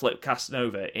steamroll a Flip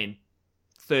Casanova in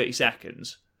 30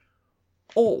 seconds,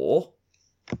 or,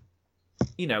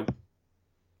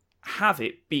 have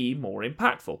it be more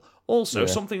impactful. Also,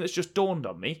 something that's just dawned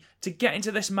on me, to get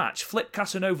into this match, Flip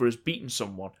Casanova has beaten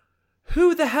someone.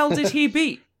 Who the hell did he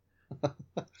beat?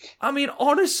 I mean,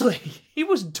 honestly, he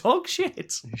was dog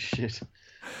shit. Shit.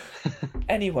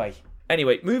 Anyway,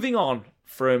 moving on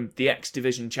from the X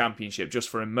Division Championship just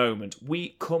for a moment,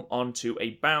 we come on to a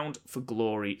Bound for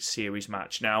Glory series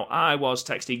match. Now, I was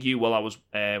texting you while I was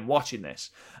watching this,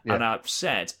 and I've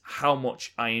said how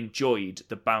much I enjoyed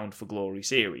the Bound for Glory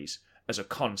series as a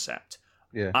concept.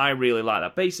 Yeah. I really like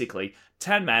that. Basically,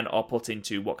 10 men are put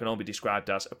into what can only be described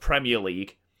as a Premier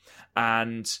League,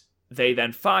 and they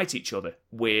then fight each other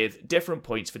with different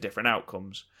points for different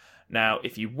outcomes. Now,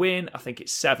 if you win, I think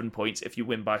it's 7 points. If you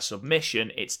win by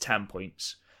submission, it's 10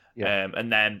 points. Yeah.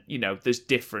 And then, there's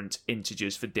different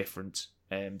integers for different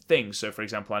things. So, for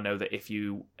example, I know that if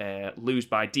you lose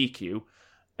by DQ,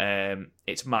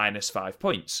 it's minus 5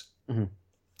 points. Mm-hmm.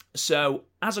 So,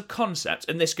 as a concept,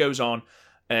 and this goes on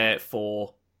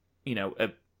for,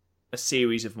 a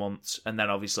series of months, and then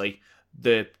obviously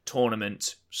the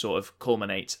tournament sort of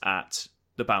culminates at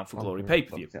the Bound for Glory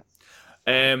pay-per-view.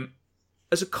 Yeah.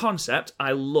 As a concept,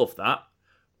 I love that.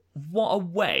 What a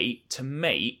way to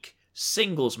make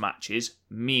singles matches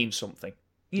mean something.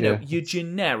 Your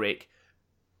generic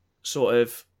sort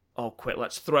of,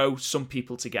 let's throw some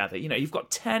people together. You've got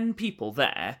 10 people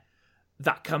there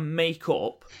that can make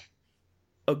up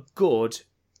a good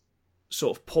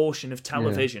sort of portion of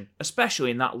television,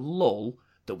 especially in that lull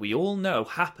that we all know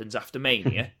happens after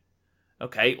Mania.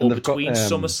 Okay, And or they've got, between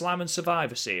SummerSlam and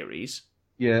Survivor Series.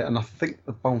 Yeah, and I think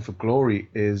the Bound for Glory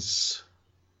is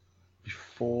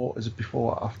before. Is it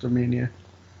before or after Mania?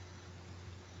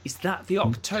 Is that the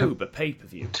October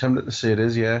pay-per-view? I'm tempted to say it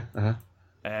is, yeah. Uh-huh.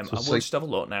 I will just have a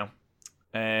look now.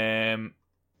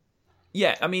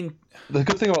 Yeah, I mean... The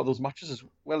good thing about those matches is,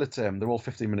 well, it's they're all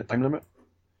 15-minute time limit.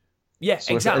 Yeah,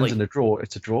 so exactly. if it ends in a draw,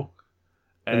 it's a draw.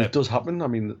 And it does happen. I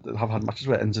mean, they have had matches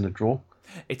where it ends in a draw.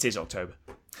 It is October.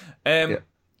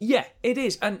 Yeah, it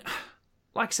is. And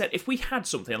like I said, if we had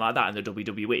something like that in the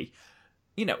WWE,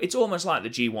 it's almost like the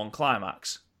G1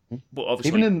 Climax. But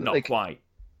obviously not quite.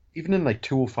 Even in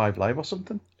 205 Live or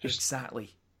something.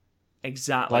 Exactly.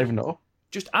 Liven it up.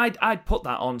 Just I'd put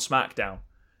that on SmackDown.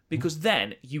 Because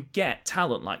then you get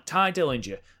talent like Ty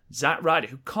Dillinger, Zack Ryder,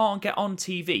 who can't get on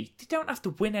TV. They don't have to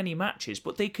win any matches,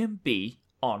 but they can be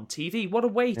on TV. What a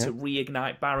way to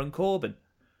reignite Baron Corbin.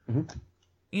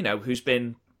 Who's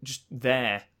been just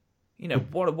there.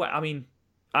 What a way. I mean,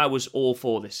 I was all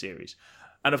for this series.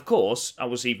 And of course, I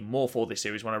was even more for this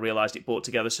series when I realised it brought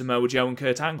together Samoa Joe and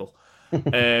Kurt Angle,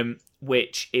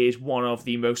 which is one of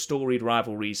the most storied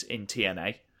rivalries in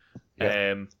TNA.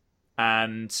 Yeah.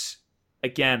 And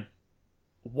again,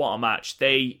 what a match.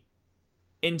 They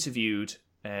interviewed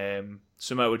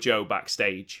Samoa Joe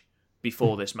backstage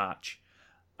before this match,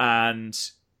 and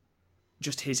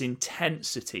just his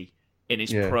intensity in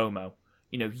his promo.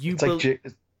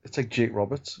 It's like Jake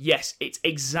Roberts. Yes, it's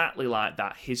exactly like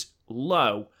that. His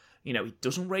low, he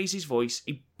doesn't raise his voice.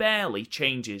 He barely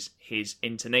changes his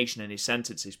intonation in his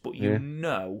sentences, but you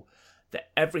know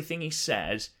that everything he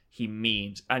says, he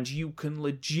means. And you can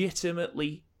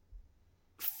legitimately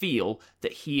feel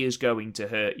that he is going to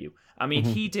hurt you. I mean,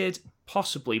 he did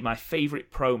possibly my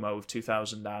favourite promo of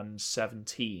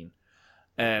 2017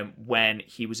 when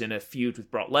he was in a feud with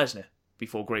Brock Lesnar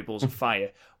before Great Balls of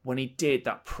Fire, when he did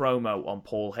that promo on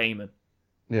Paul Heyman.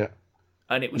 Yeah.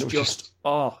 And it was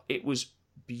it was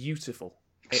beautiful.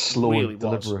 It slow really and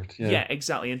deliberate. was. Yeah,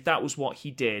 exactly. And that was what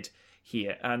he did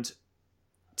here. And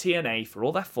TNA, for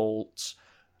all their faults,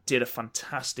 did a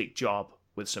fantastic job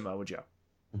with Samoa Joe.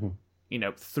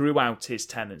 Throughout his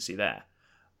tendency there.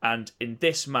 And in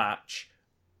this match,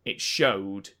 it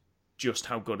showed just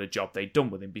how good a job they'd done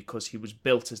with him, because he was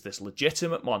built as this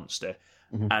legitimate monster.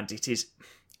 And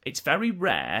it's very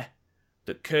rare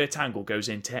that Kurt Angle goes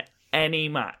into any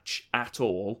match at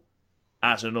all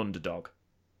as an underdog.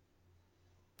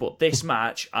 But this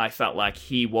match, I felt like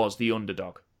he was the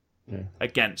underdog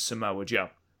against Samoa Joe.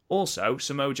 Also,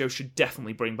 Samoa Joe should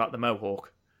definitely bring back the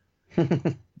Mohawk.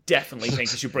 Definitely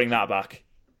think he should bring that back.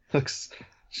 Just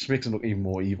makes him look even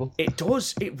more evil. It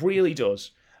does. It really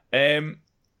does.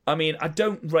 I mean, I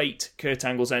don't rate Kurt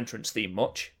Angle's entrance theme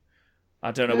much. I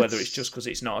don't know whether it's just because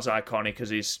it's not as iconic as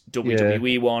his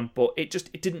WWE one, but it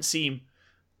didn't seem...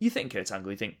 You think Kurt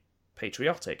Angle, you think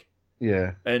patriotic.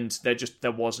 Yeah. And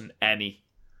there wasn't any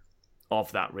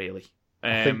of that, really.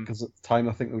 I think because at the time,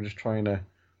 I think they were just trying to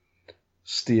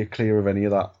steer clear of any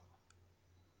of that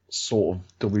sort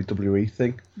of WWE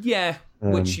thing. Yeah,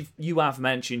 which you have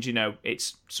mentioned,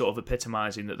 it's sort of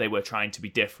epitomising that they were trying to be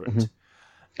different.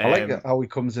 I like how he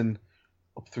comes in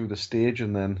up through the stage,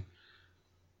 and then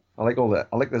I like all that.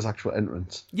 I like his actual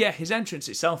entrance. Yeah, his entrance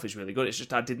itself is really good. It's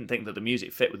just I didn't think that the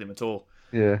music fit with him at all.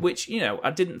 Yeah. Which,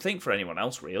 I didn't think for anyone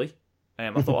else, really. I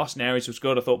thought Austin Aries was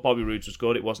good. I thought Bobby Roode was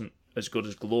good. It wasn't as good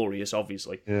as Glorious,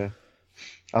 obviously. Yeah.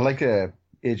 I like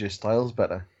AJ Styles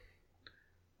better.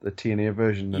 The TNA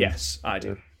version. Yes, I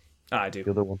do. The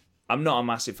other one. I'm not a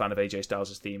massive fan of AJ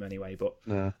Styles' theme anyway, but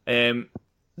no.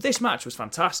 This match was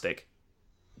fantastic.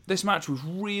 This match was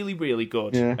really, really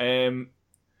good. Yeah.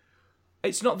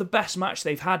 It's not the best match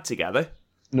they've had together.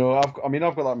 No, I've got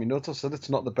that in my notes. I said it's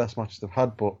not the best match they've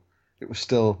had, but it was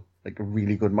still like a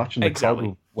really good match. And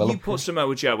exactly. You put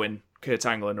Samoa Joe and Kurt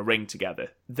Angle in a ring together,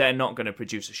 they're not going to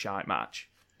produce a shite match.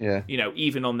 Yeah.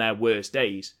 Even on their worst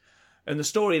days. And the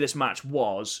story of this match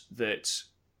was that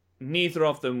neither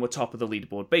of them were top of the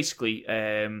leaderboard. Basically,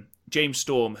 James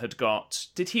Storm had got...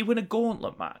 Did he win a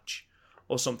gauntlet match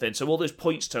or something? So all those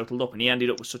points totaled up, and he ended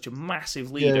up with such a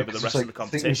massive lead over the rest of the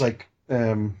competition. I think it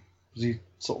was was he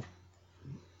sort of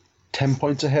 10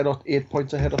 points ahead or 8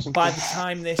 points ahead or something? By the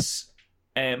time this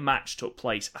match took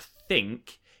place, I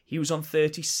think he was on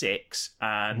 36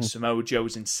 and Samoa Joe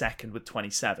was in second with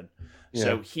 27. Yeah.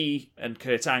 So he and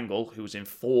Kurt Angle, who was in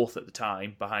fourth at the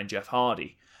time behind Jeff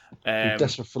Hardy... They're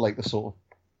desperate for the sort of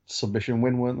submission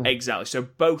win, weren't they? Exactly. So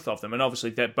both of them, and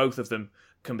obviously both of them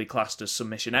can be classed as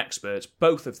submission experts,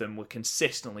 both of them were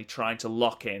consistently trying to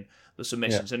lock in the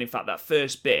submissions. Yeah. And in fact, that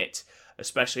first bit,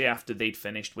 especially after they'd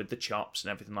finished with the chops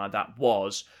and everything like that,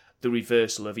 was the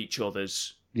reversal of each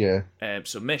other's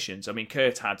submissions. I mean,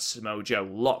 Kurt had Samoa Joe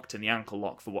locked in the ankle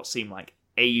lock for what seemed like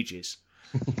ages.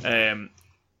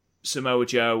 Samoa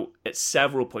Joe at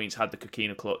several points had the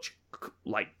coquina clutch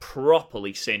like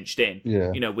properly cinched in,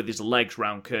 with his legs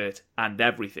round Kurt and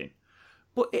everything.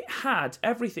 But it had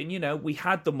everything, we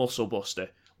had the muscle buster,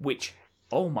 which,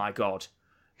 oh my God,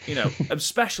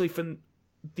 especially from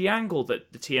the angle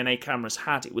that the TNA cameras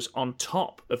had, it was on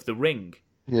top of the ring.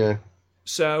 Yeah.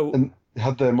 So... And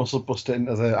had the muscle buster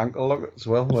into the ankle lock as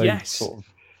well, where he sort of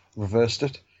reversed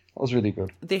it. That was really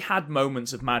good. They had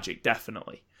moments of magic,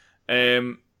 definitely.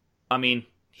 I mean,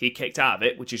 he kicked out of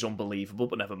it, which is unbelievable,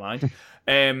 but never mind.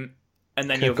 And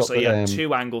then you obviously had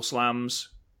 2 angle slams.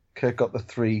 Kurt got the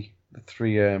three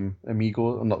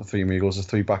amigos, not the 3 amigos, the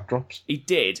 3 backdrops. He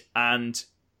did, and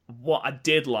what I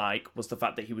did like was the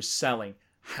fact that he was selling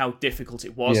how difficult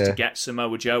it was to get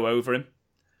Samoa Joe over him.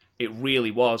 It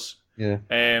really was. Yeah.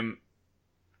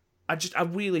 I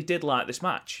really did like this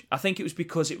match. I think it was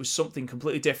because it was something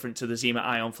completely different to the Zema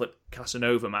Ion Flip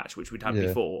Casanova match, which we'd had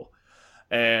before.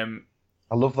 I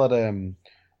love that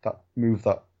that move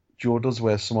that Joe does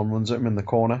where someone runs at him in the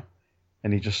corner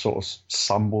and he just sort of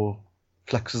sambo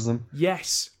flexes them.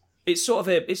 Yes. It's sort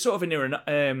of a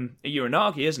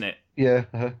Uranagi, isn't it? Yeah,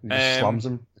 he just slams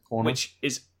him in the corner. Which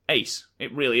is ace.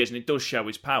 It really is, and it does show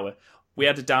his power. We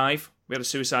had a dive. We had a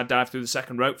suicide dive through the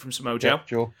second rope from Samoa Joe.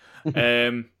 Joe.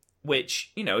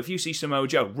 Which, if you see Samoa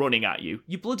Joe running at you,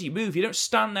 you bloody move. You don't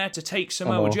stand there to take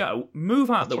Samoa Joe.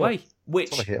 Move out of the way.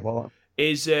 Which I hate about that.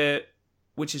 is a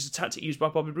tactic used by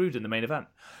Bobby Roode in the main event.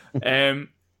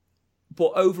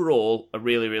 But overall, a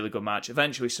really, really good match.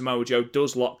 Eventually, Samoa Joe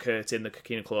does lock Kurt in the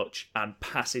coquina clutch and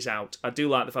passes out. I do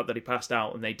like the fact that he passed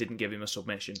out and they didn't give him a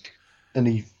submission.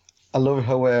 And I love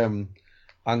how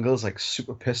Angle's like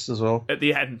super pissed as well. At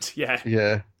the end, yeah.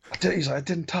 Yeah. He's like, I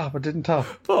didn't tap.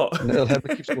 But and Earl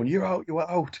Hebner keeps going, you're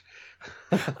out.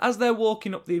 As they're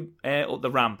walking up the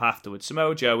ramp afterwards,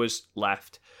 Samoa Joe has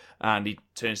left and he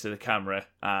turns to the camera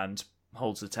and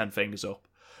holds the 10 fingers up.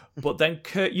 But then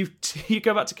Kurt, you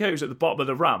go back to Kurt, who's at the bottom of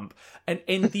the ramp, and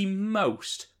in the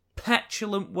most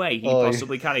petulant way he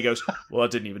possibly can, he goes, well, I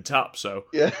didn't even tap, so...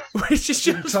 Yeah. Which is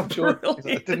just brilliant. Like,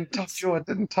 I didn't tap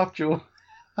Joe.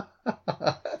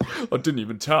 I didn't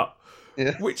even tap.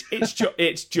 Yeah. Which,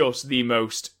 it's just the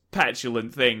most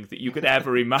petulant thing that you could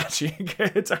ever imagine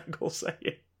Kurt Angle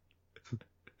saying.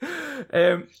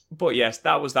 But yes,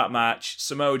 that was that match.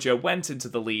 Samoa Joe went into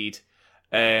the lead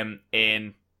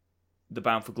in the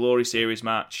Bound for Glory series,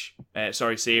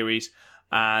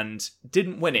 and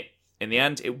didn't win it. In the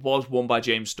end, it was won by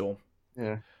James Storm.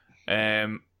 Yeah.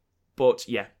 But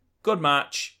yeah, good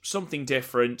match, something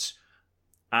different,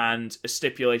 and a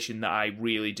stipulation that I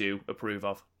really do approve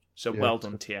of. So well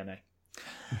done, TNA.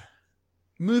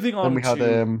 Moving on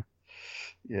then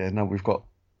we had, now we've got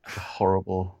a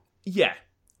horrible... Yeah,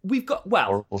 we've got,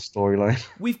 horrible storyline.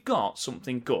 We've got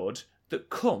something good that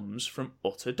comes from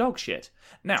utter dog shit.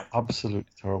 Now,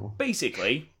 absolutely terrible.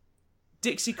 Basically,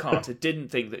 Dixie Carter didn't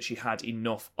think that she had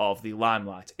enough of the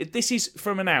limelight. This is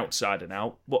from an outsider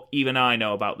now, but even I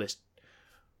know about this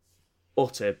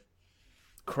utter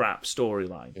crap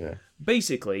storyline. Yeah.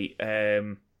 Basically,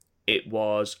 it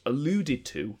was alluded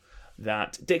to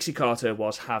that Dixie Carter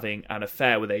was having an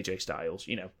affair with AJ Styles.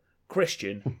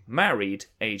 Christian married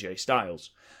AJ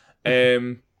Styles.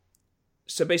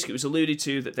 So basically, it was alluded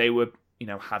to that they were,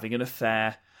 having an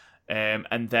affair.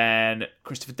 And then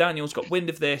Christopher Daniels got wind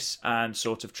of this and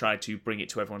sort of tried to bring it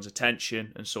to everyone's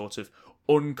attention and sort of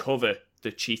uncover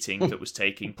the cheating that was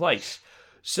taking place.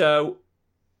 So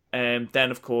then,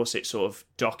 of course, it sort of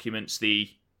documents the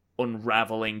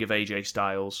unraveling of AJ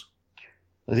Styles.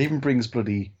 It even brings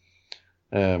bloody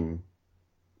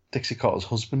Dixie Carter's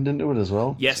husband into it as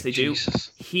well. Yes, they do.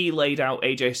 He laid out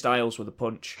AJ Styles with a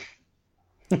punch.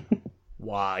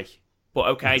 Why? But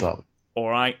okay, all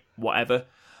right, whatever.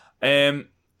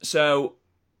 So,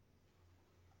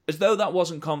 as though that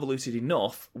wasn't convoluted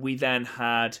enough, we then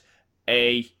had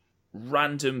a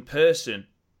random person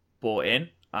brought in.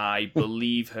 I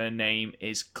believe her name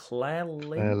is Claire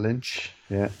Lynch. Claire Lynch,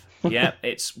 yeah. Yeah,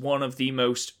 it's one of the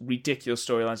most ridiculous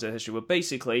storylines in history. But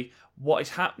basically, what is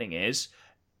happening is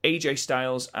AJ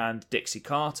Styles and Dixie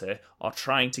Carter are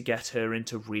trying to get her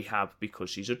into rehab because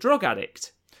she's a drug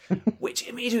addict. Which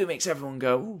immediately makes everyone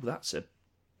go, "Ooh, that's a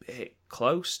bit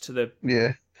close to the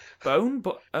bone."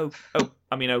 But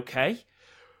okay.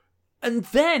 And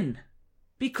then,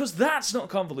 because that's not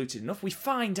convoluted enough, we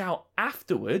find out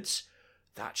afterwards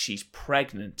that she's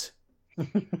pregnant.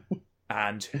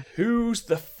 And who's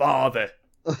the father?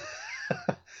 Of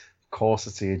course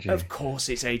it's AJ. Of course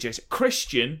it's AJ.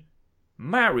 Christian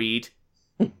married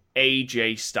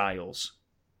AJ Styles.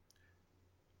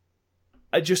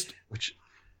 Which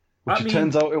I it mean,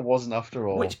 turns out it wasn't after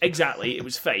all. Which, exactly, it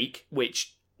was fake,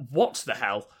 which, what the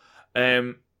hell?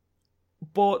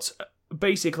 But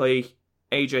basically,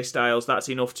 AJ Styles, that's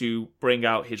enough to bring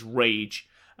out his rage,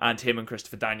 and him and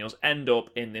Christopher Daniels end up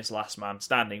in this last man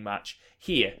standing match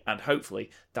here, and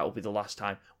hopefully that will be the last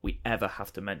time we ever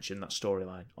have to mention that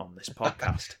storyline on this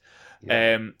podcast.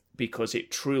 Because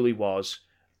it truly was,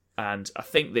 and I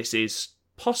think this is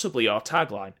possibly our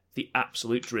tagline, the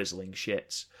absolute drizzling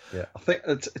shits. Yeah, I think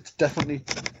it's definitely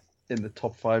in the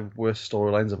top 5 worst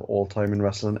storylines of all time in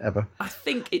wrestling ever. I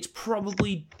think it's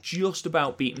probably just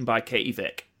about beaten by Katie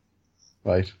Vick.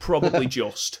 Right. Probably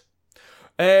just.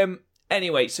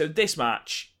 Anyway, so this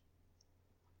match,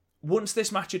 once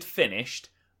this match had finished,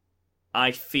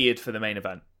 I feared for the main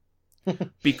event.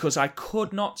 Because I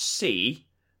could not see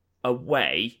a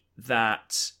way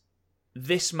that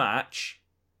this match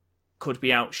could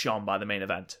be outshone by the main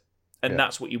event. And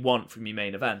that's what you want from your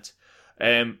main event.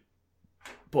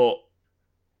 But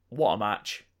what a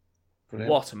match.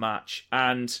 Brilliant. What a match.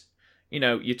 And,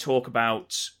 you talk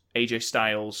about AJ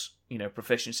Styles,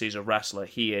 proficiency as a wrestler.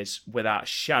 He is, without a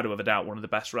shadow of a doubt, one of the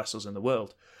best wrestlers in the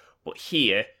world. But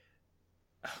here,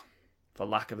 for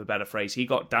lack of a better phrase, he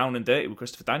got down and dirty with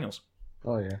Christopher Daniels.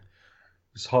 Oh, yeah.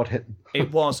 It's hard hitting.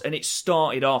 It was, and it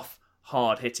started off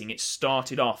hard hitting. It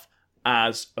started off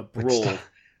as a brawl.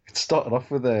 It started off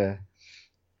with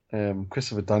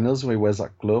Christopher Daniels, where he wears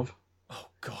that glove. Oh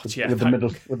God, yeah, with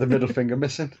the middle finger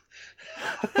missing,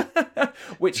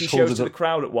 which he shows to the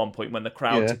crowd at one point when the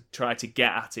crowd tried to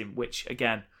get at him. Which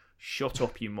again, shut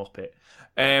up, you muppet.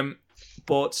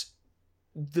 But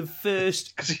the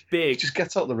first he just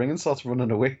gets out of the ring and starts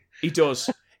running away. He does.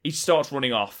 He starts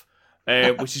running off,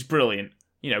 which is brilliant.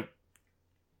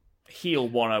 Heel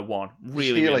 101,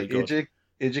 really good.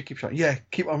 AJ keeps shouting, yeah,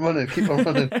 keep on running.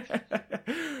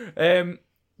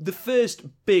 The first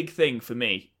big thing for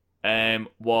me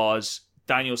was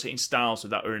Daniels hitting Styles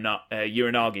with that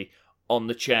Uranagi on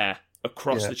the chair,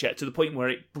 across the chair, to the point where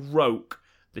it broke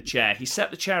the chair. He set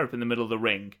the chair up in the middle of the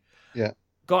ring,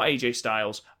 got AJ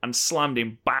Styles, and slammed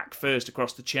him back first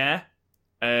across the chair.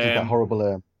 That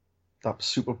horrible that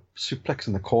super suplex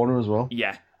in the corner as well.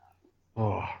 Yeah.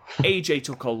 Oh. AJ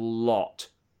took a lot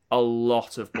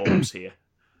of bumps here.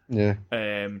 Yeah.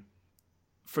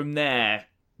 From there,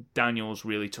 Daniels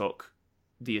really took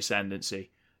the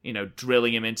ascendancy.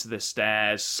 Drilling him into the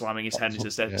stairs, slamming his head into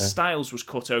the stairs. Yeah. Styles was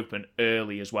cut open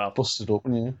early as well. Busted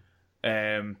open,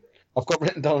 yeah. I've got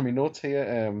written down in my notes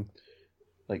here,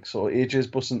 AJ's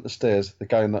busting the stairs. The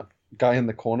guy in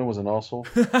the corner was an arsehole.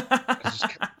 He just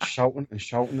kept shouting and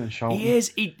shouting and shouting. He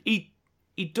is.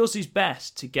 He does his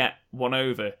best to get one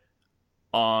over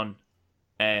on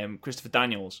Christopher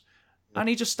Daniels. And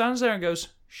he just stands there and goes,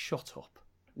 shut up.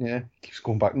 Yeah, keeps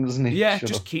going back, doesn't he? Yeah,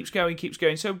 just keeps going.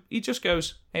 So he just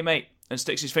goes, hey, mate, and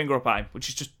sticks his finger up at him, which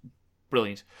is just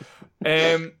brilliant.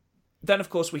 Then, of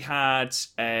course, we had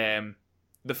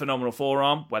the phenomenal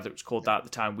forearm. Whether it was called that at the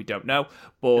time, we don't know.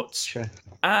 But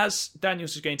as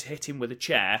Daniels is going to hit him with a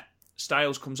chair,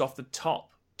 Styles comes off the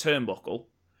top turnbuckle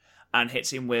and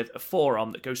hits him with a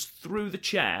forearm that goes through the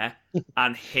chair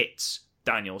and hits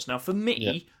Daniels. Now, for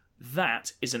me,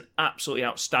 that is an absolutely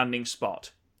outstanding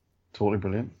spot. Totally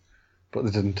brilliant. But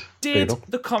they didn't. Did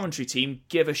the commentary team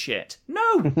give a shit?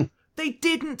 No! They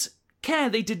didn't care.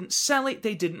 They didn't sell it.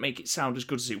 They didn't make it sound as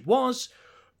good as it was.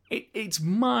 It's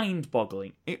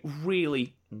mind-boggling. It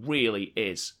really, really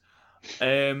is.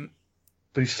 But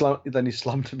he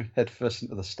slammed him head first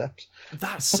into the steps.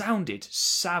 That sounded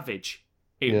savage.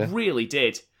 It really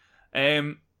did.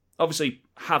 Obviously,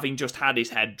 having just had his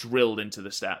head drilled into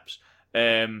the steps,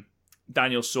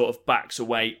 Daniel sort of backs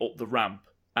away up the ramp.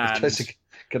 And he tries to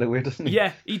get away, doesn't he?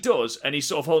 Yeah, he does. And he's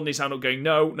sort of holding his hand up going,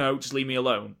 no, just leave me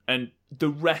alone. And the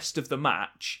rest of the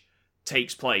match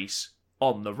takes place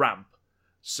on the ramp.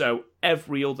 So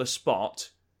every other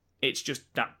spot, it's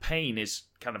just that pain is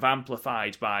kind of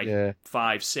amplified by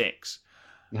 5, 6.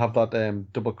 And have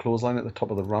that double clothesline at the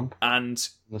top of the ramp. And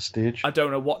the stage. I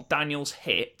don't know what Daniels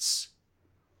hits,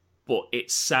 but it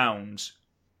sounds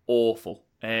awful.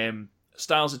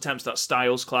 Styles attempts that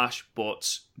Styles clash,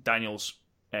 but Daniels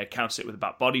counters it with a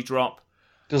back body drop.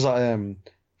 Does that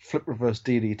flip reverse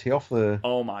DDT off the...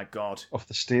 Oh my God. Off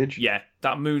the stage? Yeah,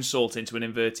 that moonsault into an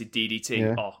inverted DDT.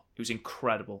 Yeah. Oh, it was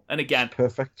incredible. And again... It's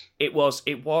perfect. It was.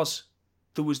 There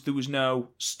was no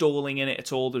stalling in it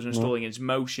at all. There was no stalling in its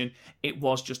motion. It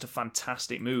was just a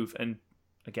fantastic move. And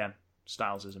again,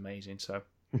 Styles is amazing, so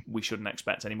we shouldn't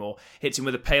expect any more. Hits him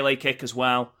with a Pele kick as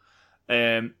well.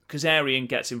 Kazarian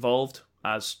gets involved,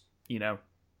 as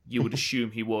you would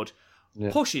assume he would.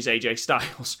 pushes AJ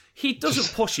Styles. He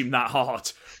doesn't push him that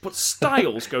hard, but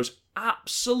Styles goes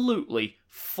absolutely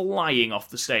flying off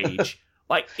the stage,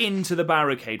 like into the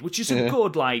barricade, which is a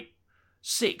good,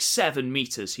 6-7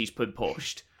 meters he's been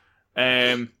pushed.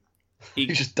 He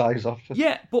just dives off.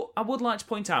 Yeah, but I would like to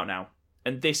point out now,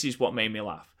 and this is what made me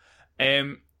laugh.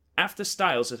 After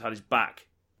Styles had his back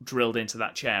drilled into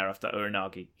that chair after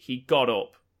Uranagi, he got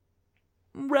up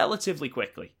relatively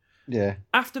quickly. Yeah.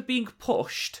 After being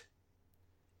pushed,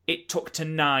 it took to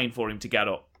 9 for him to get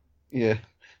up. Yeah.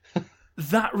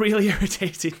 That really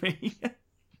irritated me.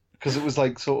 Because it was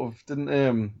didn't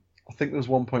I think there was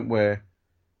one point where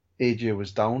AJ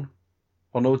was down.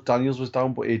 Oh no, Daniels was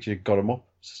down, but AJ got him up.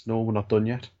 Says, no, we're not done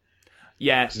yet.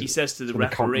 Yeah, he says to the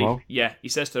referee. Yeah, he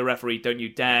says to the referee, "Don't you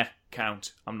dare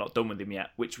count. I'm not done with him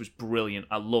yet," which was brilliant.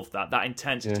 I loved that. That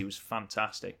intensity was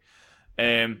fantastic.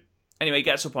 Anyway, he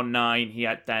gets up on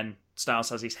 9. Then Styles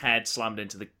has his head slammed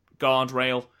into the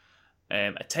guardrail.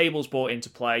 A table's brought into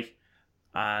play,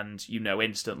 and you know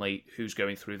instantly who's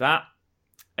going through that.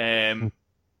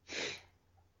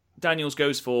 Daniels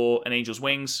goes for an Angel's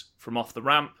Wings from off the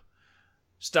ramp.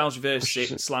 Styles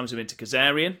reverses it, slams him into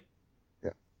Kazarian.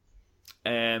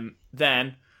 Yeah.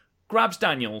 Then grabs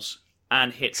Daniels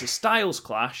and hits a Styles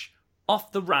Clash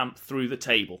off the ramp through the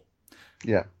table.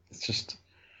 Yeah, it's just...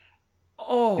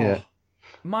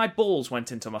 My balls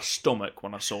went into my stomach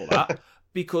when I saw that,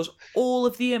 because all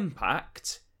of the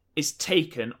impact is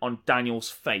taken on Daniels'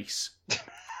 face.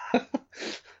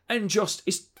 And just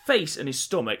his face and his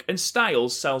stomach, and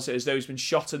Styles sells it as though he's been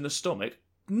shot in the stomach.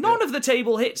 None of the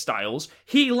table hit Styles.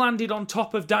 He landed on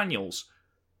top of Daniels.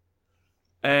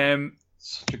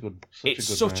 Such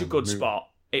a good spot.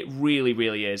 It really,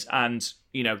 really is. And,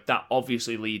 that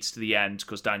obviously leads to the end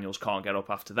because Daniels can't get up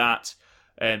after that.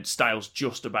 Styles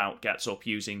just about gets up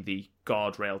using the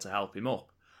guardrail to help him up.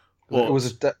 But it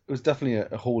was definitely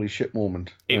a holy shit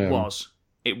moment. It was.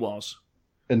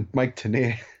 And Mike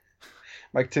Tenay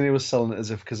was selling it as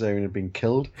if Kazarian had been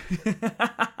killed.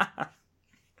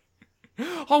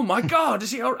 Oh my God!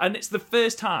 Is he? And it's the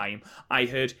first time I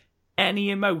heard any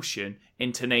emotion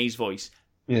in Tenay's voice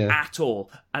at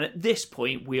all. And at this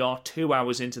point, we are 2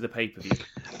 hours into the pay-per-view.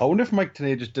 I wonder if Mike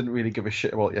Tenay just didn't really give a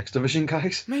shit about the X Division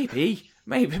guys. Maybe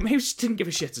he just didn't give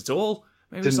a shit at all.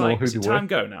 Maybe it's like, it's time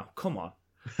go now. Come on.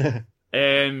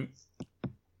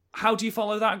 How do you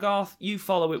follow that, Garth? You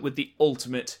follow it with the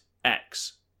Ultimate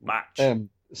X match.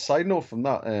 Side note from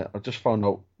that, I just found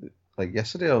out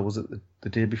yesterday, or was it the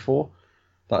day before,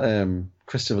 that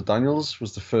Christopher Daniels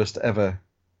was the first ever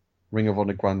Ring of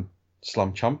Honor Grand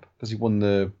Slam champ because he won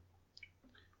the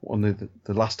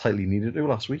last title he needed to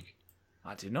last week.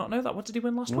 I did not know that. What did he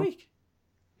win last week?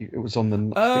 It was on the...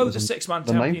 the 6-man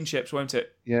championships, won't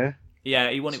it? Yeah. Yeah,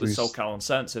 he won it with SoCal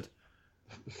Uncensored.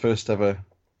 First ever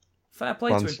Fair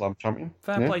play Grand to him. Slam champion.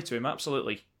 Fair play to him,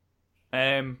 absolutely.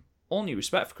 All new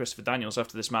respect for Christopher Daniels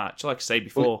after this match. Like I say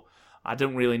before, I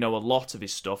don't really know a lot of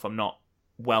his stuff. I'm not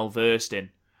well versed in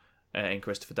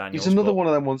Christopher Daniels. He's another one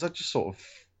of them ones that just sort of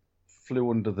flew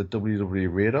under the WWE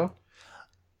radar.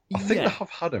 I think they have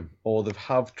had him, or they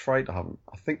have tried to have him.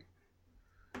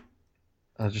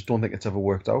 I just don't think it's ever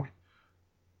worked out.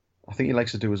 I think he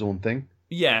likes to do his own thing.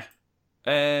 Yeah.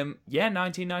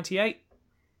 1998.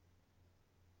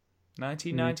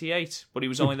 1998. But he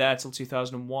was only there till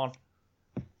 2001.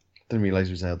 Didn't realise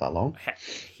he was there that long.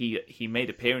 He made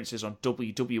appearances on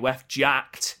WWF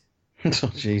Jacked. Oh,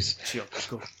 jeez.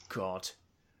 Oh, God.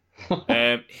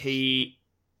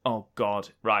 Oh, God.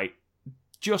 Right.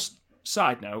 Just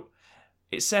side note.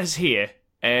 It says here,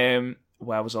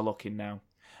 where was I looking now?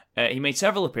 He made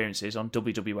several appearances on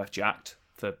WWF Jacked,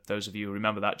 for those of you who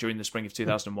remember that, during the spring of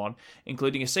 2001,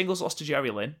 including a singles loss to Jerry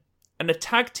Lynn and a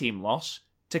tag team loss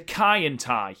to Kai and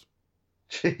Tai.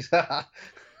 Jeez.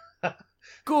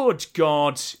 Good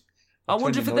God. I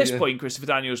wonder if at this point Christopher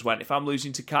Daniels went, if I'm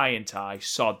losing to Kai and Tai,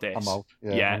 sod this. I'm out.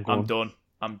 Yeah, I'm done.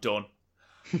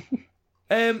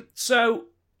 So,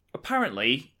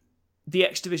 apparently, the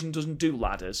X Division doesn't do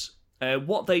ladders.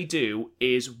 What they do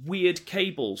is weird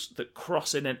cables that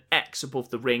cross in an X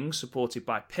above the ring, supported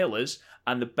by pillars,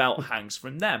 and the belt hangs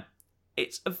from them.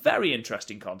 It's a very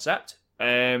interesting concept.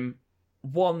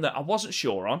 One that I wasn't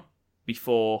sure on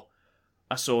before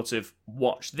I sort of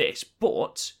watched this,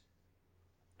 but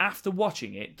after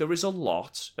watching it, there is a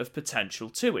lot of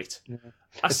potential to it. Yeah.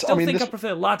 I think I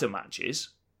prefer ladder matches.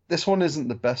 This one isn't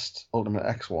the best Ultimate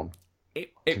X one.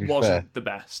 It wasn't the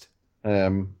best.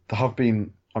 There have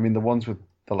been, the ones with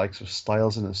the likes of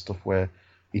Styles and stuff where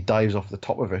he dives off the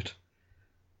top of it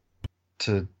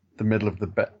to the middle of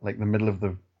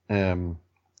the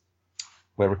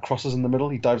where it crosses in the middle.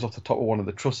 He dives off the top of one of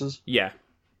the trusses. Yeah.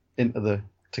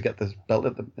 to get the belt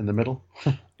in the middle.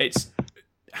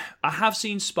 I have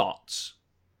seen spots,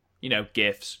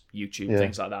 GIFs, YouTube,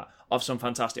 things like that, of some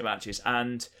fantastic matches,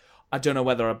 and I don't know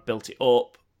whether I built it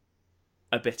up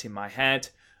a bit in my head,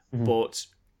 but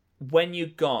when you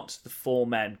got the 4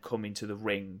 men coming to the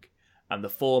ring, and the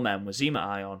 4 men were Zema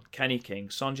Ion, Kenny King,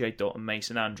 Sonjay Dutt, and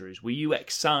Mason Andrews, were you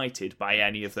excited by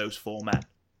any of those 4 men?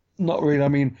 Not really. I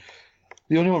mean,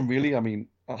 the only one really, I've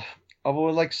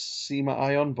always liked Zema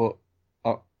Ion, but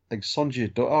like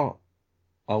Sonjay Dutt,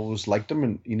 I always liked him,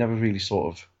 and he never really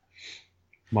sort of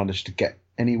managed to get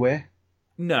anywhere.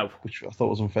 No. Which I thought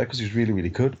was unfair, because he was really, really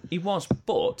good. He was,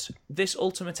 but this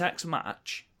Ultimate X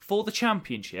match, for the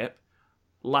championship,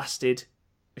 lasted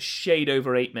a shade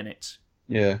over 8 minutes.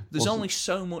 Yeah. There's only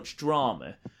so much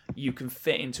drama you can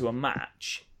fit into a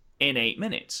match in 8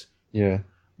 minutes. Yeah.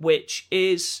 Which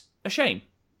is a shame.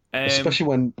 Especially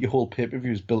when your whole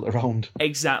pay-per-view is built around...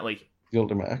 Exactly. The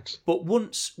Ultimate X. But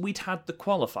once we'd had the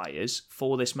qualifiers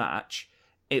for this match,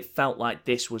 it felt like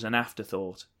this was an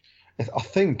afterthought. I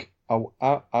think...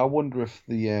 I wonder if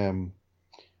the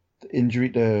injury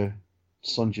to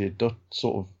Sonjay Dutt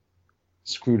sort of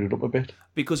screwed it up a bit.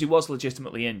 Because he was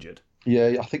legitimately injured.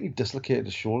 Yeah, I think he dislocated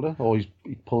his shoulder, or he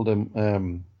pulled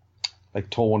him,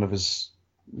 tore one of his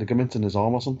ligaments in his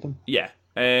arm or something. Yeah.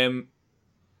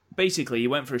 Basically, he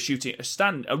went for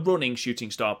a running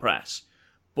shooting star press,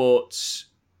 but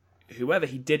whoever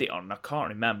he did it on, I can't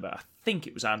remember. I think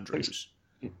it was Andrews.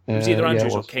 It was either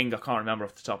Andrews or King, I can't remember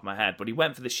off the top of my head, but he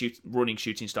went for the running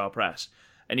shooting star press,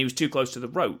 and he was too close to the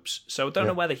ropes, so I don't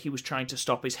know whether he was trying to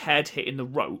stop his head hitting the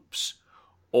ropes,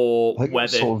 or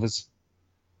whether...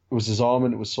 It was his arm,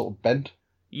 and it was sort of bent.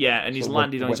 Yeah, and he's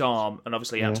landed on his arm, and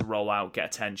obviously he had to roll out, get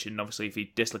attention, and obviously if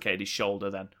he dislocated his shoulder,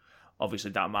 then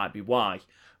obviously that might be why.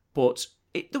 But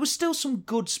there was still some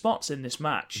good spots in this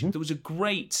match. There was a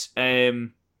great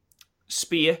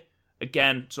spear,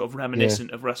 again, sort of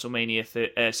reminiscent of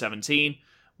WrestleMania 17,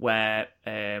 where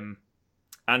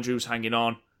Andrew was hanging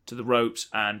on to the ropes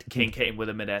and King hit him with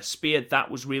a mid-air spear. That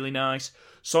was really nice.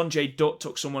 Sonjay Dutt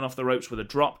took someone off the ropes with a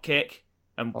drop kick.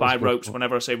 And by ropes,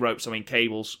 whenever I say ropes, I mean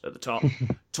cables at the top.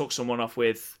 Took someone off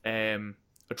with a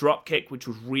drop kick, which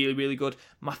was really, really good.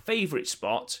 My favourite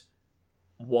spot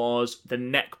was the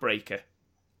neck breaker.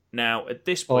 Now, at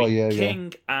this point,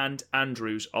 King and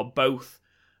Andrews are both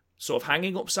sort of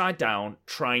hanging upside down,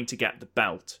 trying to get the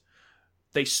belt.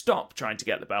 They stop trying to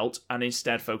get the belt and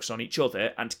instead focus on each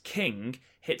other, and King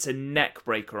hits a neck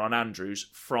breaker on Andrews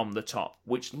from the top,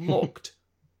 which looked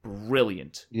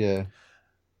brilliant. Yeah.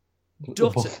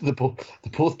 They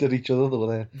both did each other, though,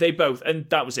 there. They both, and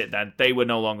that was it then. They were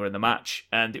no longer in the match,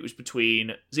 and it was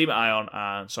between Zema Ion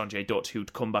and Sonjay Dutt,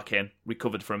 who'd come back in,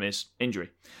 recovered from his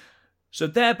injury. So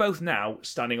they're both now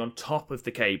standing on top of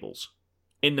the cables,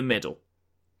 in the middle.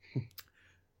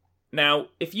 Now,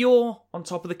 if you're on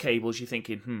top of the cables, you're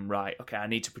thinking, right, okay, I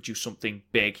need to produce something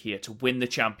big here to win the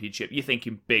championship. You're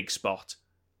thinking big spot.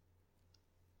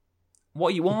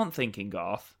 What you aren't thinking,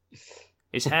 Garth,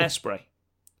 is hairspray.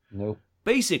 Nope.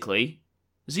 Basically,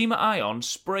 Zema Ion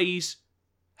sprays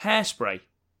hairspray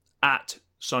at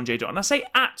Sonjay Dutt. And I say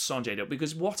at Sonjay Dutt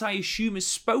because what I assume is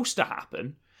supposed to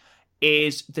happen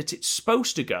is that it's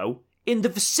supposed to go in the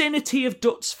vicinity of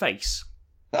Dutt's face.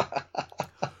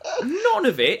 None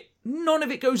of it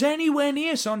goes anywhere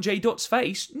near Sonjay Dutt's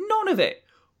face. None of it.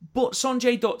 But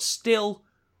Sonjay Dutt still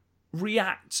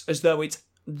reacts as though it's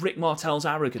Rick Martel's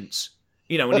arrogance.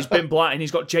 And he's been blind and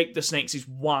he's got Jake the Snake's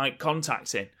white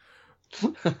contacts in.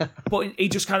 But he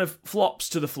just kind of flops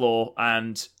to the floor,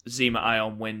 and Zema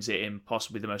Ion wins it in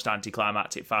possibly the most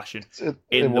anticlimactic fashion in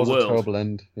the world. It was a terrible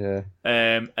end, yeah.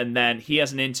 And then he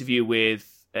has an interview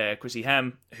with Chrissy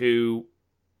Hem, who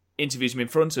interviews him in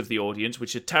front of the audience,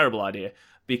 which is a terrible idea,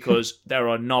 because there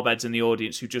are knobheads in the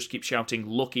audience who just keep shouting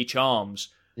Lucky Charms.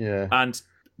 Yeah. And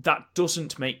that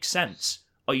doesn't make sense.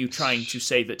 Are you trying to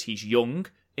say that he's young?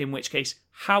 In which case,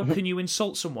 how can you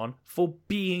insult someone for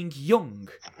being young?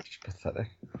 Pathetic.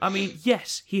 I mean,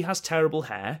 yes, he has terrible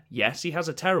hair. Yes, he has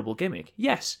a terrible gimmick.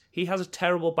 Yes, he has a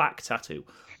terrible back tattoo.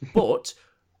 But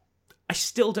I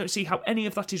still don't see how any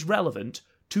of that is relevant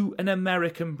to an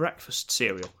American breakfast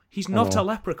cereal. He's not a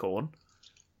leprechaun.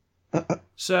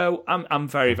 So I'm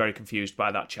very, very confused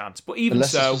by that chant. But even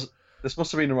this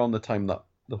must have been around the time that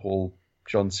the whole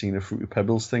John Cena Fruity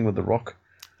Pebbles thing with The Rock.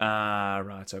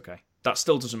 Right, okay. That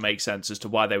still doesn't make sense as to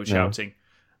why they were shouting,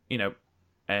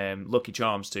 Lucky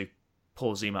Charms to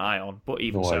poor Zema Ion. But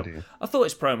even idea. I thought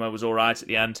his promo was all right at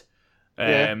the end.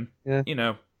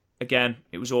 Again,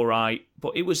 it was all right,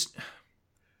 but it was.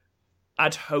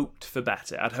 I'd hoped for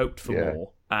better. I'd hoped for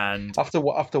more. And after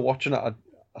watching it,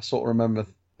 I sort of remember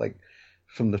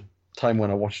from the time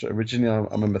when I watched it originally. I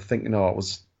remember thinking, oh, it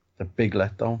was a big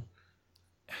letdown.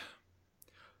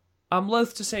 I'm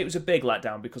loath to say it was a big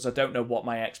letdown because I don't know what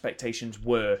my expectations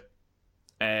were.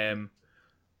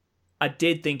 I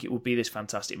did think it would be this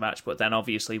fantastic match, but then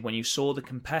obviously when you saw the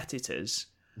competitors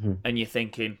and you're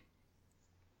thinking,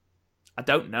 I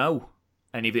don't know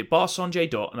any of it. Bar Sonjay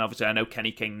Dutt, and obviously I know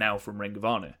Kenny King now from Ring of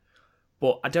Honor,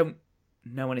 but I don't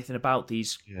know anything about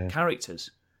these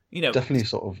characters. You know, definitely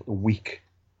sort of a weak.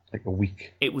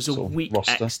 It was a weak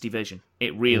X division.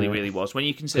 It really, really was. When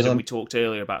you consider we talked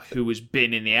earlier about who has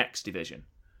been in the X division.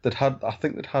 I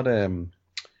think they'd had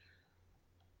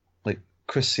like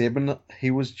Chris Sabin.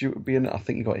 He was due to be in it. I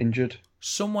think he got injured.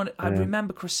 I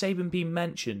remember Chris Sabin being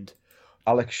mentioned.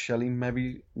 Alex Shelley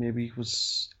maybe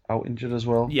was out injured as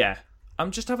well. Yeah,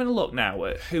 I'm just having a look now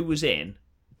at who was in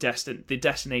the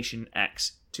Destination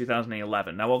X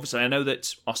 2011. Now, obviously, I know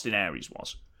that Austin Aries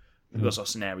was because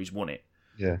Austin Aries won it.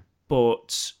 Yeah.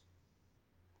 But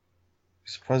I'm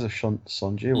surprised if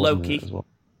Sonjay wasn't Loki in it as well.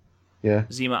 Yeah.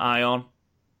 Zema Ion,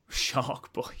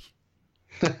 Shark Boy,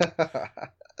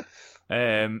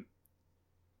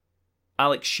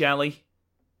 Alex Shelley.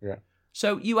 Yeah.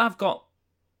 So you have got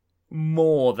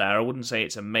more there. I wouldn't say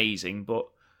it's amazing, but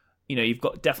you know, you've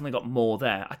definitely got more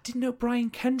there. I didn't know Brian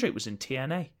Kendrick was in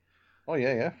TNA. Oh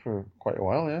yeah, for quite a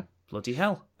while, yeah. Bloody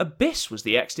hell. Abyss was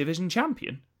the X Division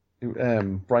champion.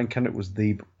 Brian Kendrick was I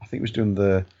think he was doing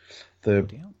the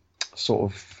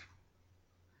sort of,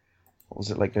 what was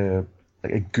it, like a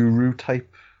guru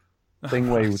type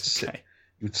thing where he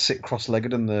would sit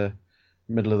cross-legged in the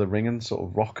middle of the ring and sort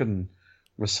of rock and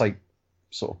recite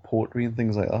sort of poetry and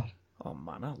things like that. Oh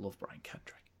man, I love Brian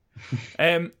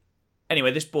Kendrick.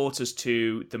 Anyway, this brought us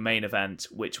to the main event,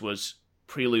 which was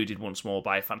preluded once more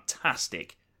by a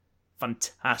fantastic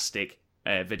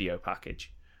video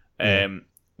package.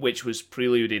 Which was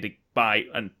preluded by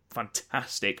a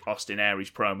fantastic Austin Aries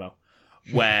promo,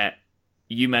 where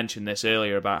you mentioned this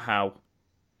earlier about how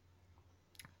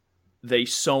they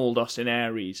sold Austin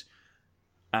Aries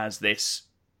as this,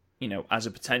 you know, as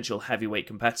a potential heavyweight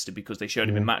competitor because they showed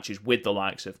him in matches with the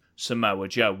likes of Samoa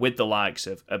Joe, with the likes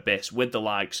of Abyss, with the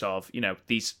likes of, you know,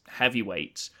 these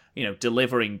heavyweights, you know,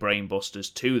 delivering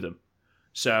brainbusters to them.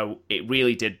 So it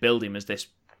really did build him as this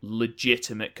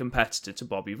legitimate competitor to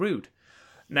Bobby Roode.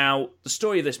 Now, the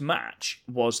story of this match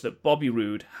was that Bobby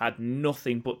Roode had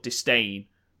nothing but disdain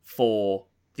for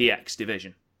the X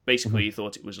division. Basically, he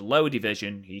thought it was a lower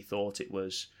division. He thought it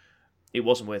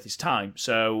wasn't worth his time.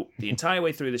 So the entire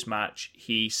way through this match,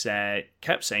 he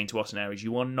kept saying to Austin Aries,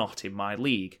 "You are not in my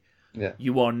league. Yeah.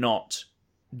 You are not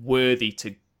worthy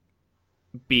to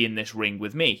be in this ring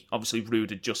with me." Obviously, Roode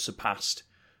had just surpassed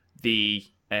the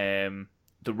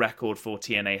record for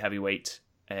TNA heavyweight.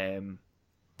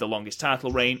 The longest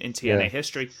title reign in TNA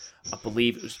history. I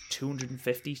believe it was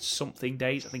 250 something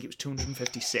days. I think it was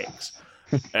 256,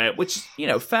 which is, you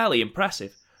know, fairly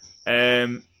impressive.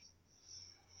 But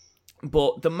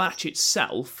the match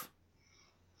itself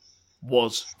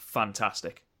was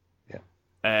fantastic. Yeah.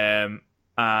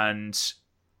 And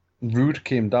Roode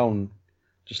came down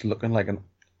just looking like a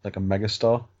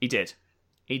megastar. He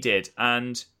did.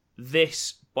 And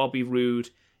this Bobby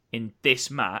Roode in this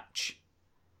match,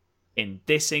 in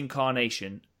this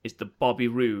incarnation, is the Bobby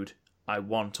Roode I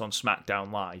want on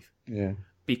SmackDown Live. Yeah.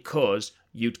 Because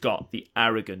you'd got the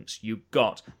arrogance, you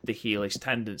got the heelish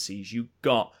tendencies, you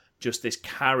got just this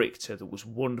character that was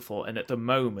wonderful. And at the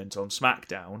moment on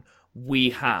SmackDown,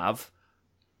 we have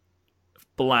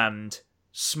bland,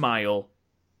 smile,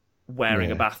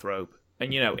 wearing a bathrobe.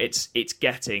 And, you know, it's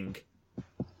getting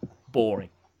boring.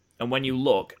 And when you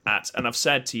look at, and I've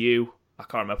said to you, I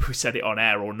can't remember if we said it on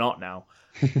air or not now,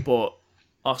 but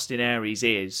Austin Aries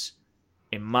is,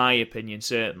 in my opinion,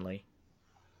 certainly,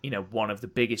 you know, one of the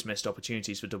biggest missed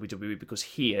opportunities for WWE because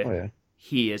he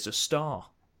is a star.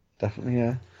 Definitely,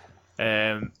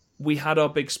 yeah. We had our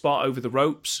big spot over the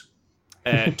ropes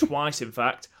twice, in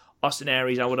fact. Austin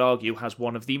Aries, I would argue, has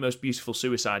one of the most beautiful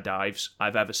suicide dives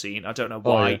I've ever seen. I don't know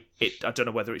why. I don't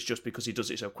know whether it's just because he does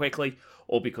it so quickly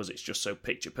or because it's just so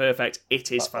picture perfect.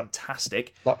 It is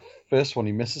fantastic. That first one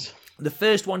he misses. The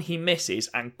first one he misses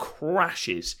and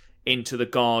crashes into the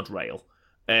guardrail.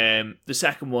 The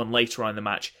second one later on in the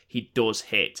match, he does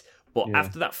hit. But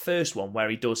after that first one where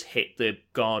he does hit the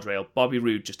guardrail, Bobby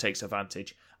Roode just takes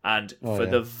advantage. And for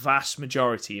the vast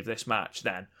majority of this match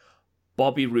then,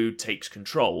 Bobby Roode takes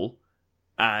control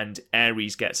and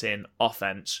Aries gets in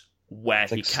offense where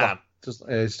he can.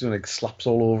 He's doing like slaps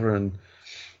all over and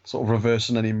sort of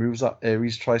reversing any moves that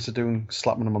Aries tries to do and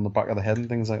slapping him on the back of the head and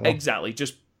things like that. Exactly,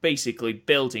 just basically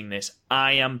building this,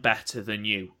 I am better than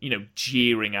you, you know,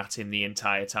 jeering at him the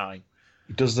entire time.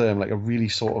 He does like a really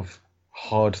sort of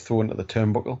hard throw into the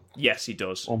turnbuckle Yes, he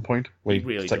does. at one point. Where He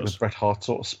really it's like does. the Bret Hart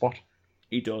sort of spot.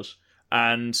 He does.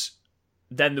 And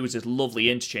then there was this lovely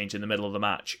interchange in the middle of the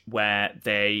match where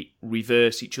they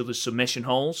reverse each other's submission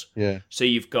holds. Yeah. So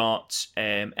you've got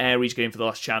Aries going for the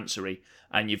last chancery,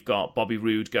 and you've got Bobby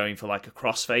Roode going for like a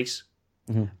crossface.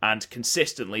 Mm-hmm. And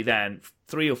consistently then,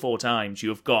 3 or 4 times, you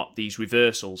have got these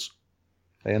reversals.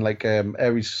 And like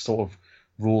Aries sort of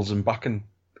rolls him back and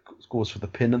goes for the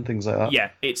pin and things like that.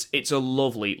 Yeah, it's a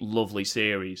lovely, lovely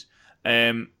series.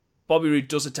 Bobby Roode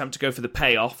does attempt to go for the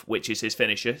payoff, which is his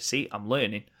finisher. See, I'm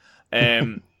learning.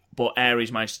 But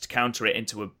Aries managed to counter it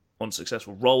into an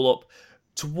unsuccessful roll-up.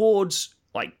 Towards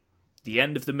like the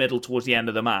end of the middle, towards the end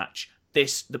of the match,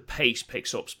 the pace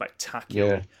picks up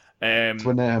spectacularly. Yeah. It's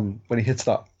when he hits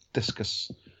that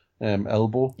discus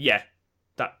elbow. Yeah,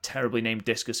 that terribly named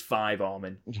discus 5-arm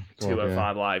in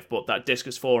 205 Live, but that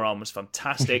discus 4-arm was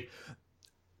fantastic.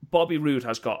 Bobby Roode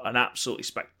has got an absolutely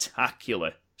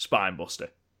spectacular spine buster.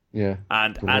 Yeah.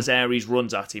 And as Aries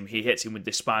runs at him, he hits him with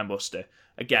this spine buster.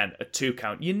 Again, a 2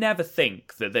 count. You never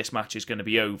think that this match is going to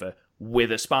be over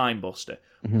with a spine buster.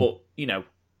 Mm-hmm. But,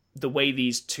 the way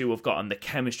these two have got and the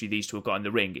chemistry these two have got in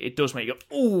the ring, it does make you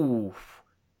go, ooh,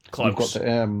 close. You've got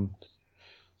the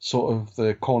sort of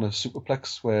the corner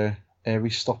superplex where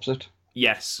Aries stops it.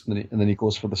 Yes. And then he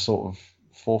goes for the sort of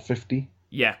 450.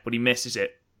 Yeah, but he misses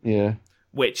it. Yeah.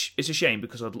 Which is a shame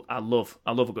because I love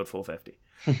a good 450.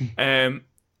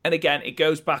 And again, it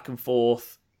goes back and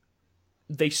forth.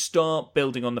 They start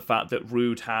building on the fact that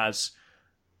Roode has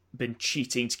been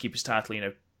cheating to keep his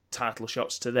title, title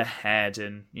shots to the head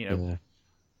and,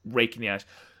 raking the eyes.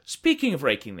 Speaking of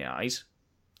raking the eyes,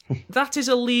 that is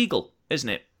illegal, isn't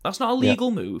it? That's not a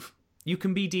legal move. You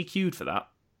can be DQ'd for that.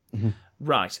 Mm-hmm.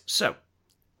 Right, so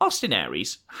Austin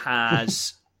Aries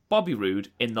has Bobby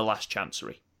Roode in the last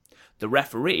chancery. The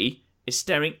referee is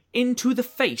staring into the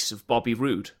face of Bobby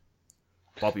Roode.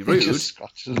 Bobby Roode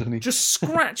just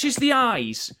scratches the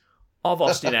eyes of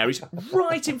Austin Aries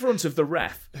right in front of the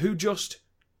ref, who just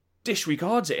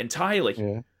disregards it entirely.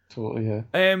 Yeah, totally,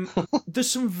 yeah. There's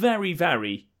some very,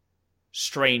 very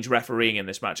strange refereeing in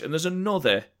this match, and there's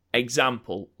another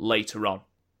example later on.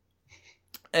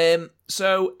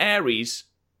 So Aries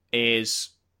is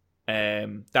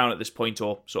down at this point,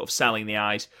 or sort of selling the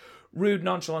eyes. Roode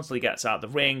nonchalantly gets out of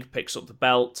the ring, picks up the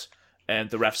belt, and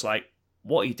the ref's like,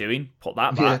 "What are you doing? Put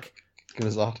that back." Yeah, give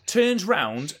us that. Turns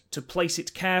round to place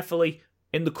it carefully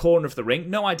in the corner of the ring.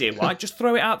 No idea why. Just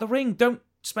throw it out the ring. Don't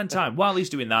spend time. While he's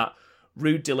doing that,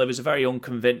 Roode delivers a very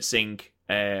unconvincing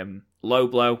low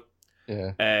blow.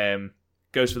 Yeah.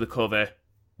 Goes for the cover.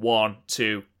 1,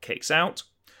 2, kicks out.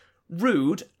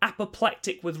 Roode,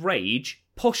 apoplectic with rage,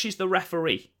 pushes the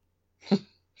referee.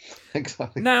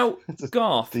 Exactly. Now,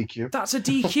 Garth, DQ. That's a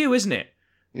DQ, isn't it?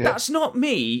 Yeah. That's not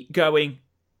me going,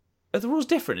 are the rules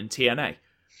different in TNA?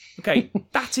 Okay,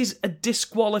 that is a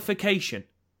disqualification.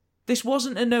 This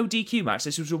wasn't a no DQ match.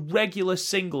 This was a regular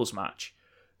singles match.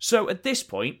 So at this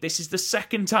point, this is the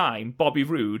second time Bobby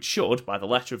Roode should, by the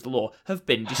letter of the law, have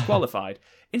been disqualified.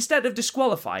 Instead of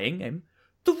disqualifying him,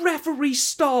 the referee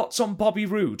starts on Bobby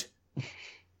Roode.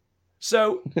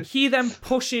 So he then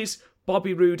pushes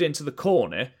Bobby Roode into the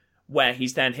corner, where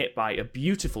he's then hit by a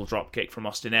beautiful dropkick from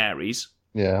Austin Aries.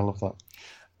 Yeah, I love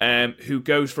that. Who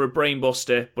goes for a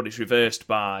brainbuster, but it's reversed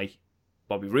by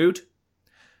Bobby Roode.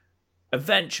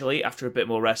 Eventually, after a bit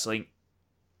more wrestling,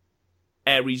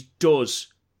 Aries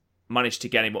does manage to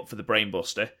get him up for the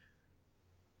brainbuster.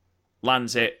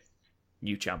 Lands it,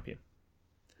 new champion.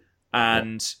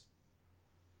 And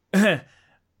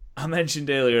I mentioned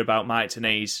earlier about Mike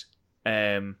Tenay's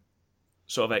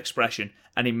sort of expression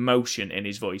and emotion in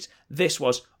his voice. This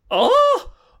was,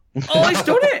 oh, he's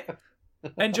done it!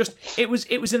 And just, it was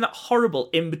in that horrible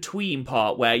in-between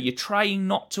part where you're trying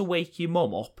not to wake your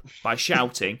mum up by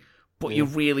shouting, but you're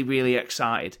really, really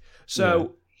excited.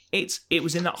 So it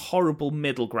was in that horrible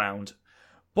middle ground.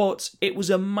 But it was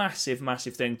a massive,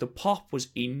 massive thing. The pop was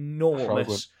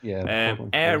enormous.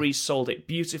 Aries sold it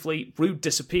beautifully. Roode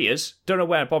disappears. Don't know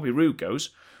where Bobby Roode goes.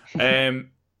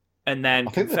 And then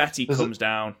confetti comes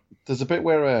down. There's a bit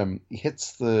where he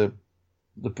hits the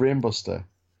brainbuster,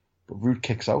 but Roode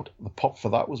kicks out. The pop for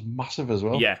that was massive as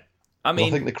well. Yeah. I mean,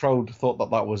 I think the crowd thought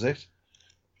that was it.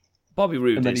 Bobby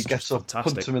Roode and then is he gets up,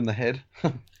 fantastic. punts him in the head.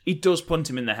 He does punt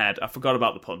him in the head. I forgot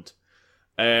about the punt.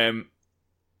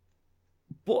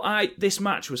 But this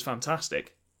match was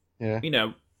fantastic. Yeah.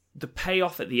 The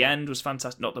payoff at the end was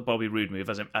fantastic. Not the Bobby Roode move,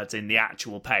 as in the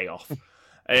actual payoff.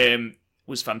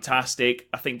 Was fantastic.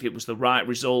 I think it was the right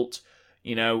result.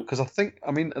 Because at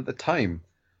the time,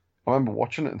 I remember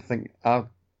watching it and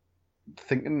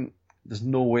thinking, there's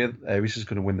no way Aries is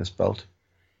going to win this belt.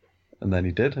 And then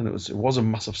he did, and it was a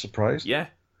massive surprise. Yeah.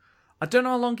 I don't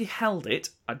know how long he held it.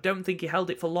 I don't think he held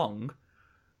it for long,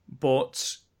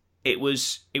 but it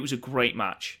was a great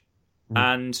match.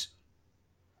 And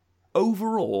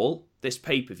overall, this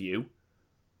pay-per-view,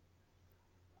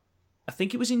 I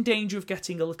think it was in danger of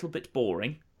getting a little bit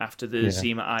boring after the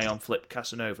Zema Ion Flip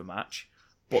Casanova match.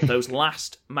 But those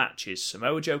last matches,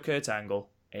 Samoa Joe, Kurt Angle,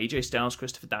 AJ Styles,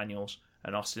 Christopher Daniels,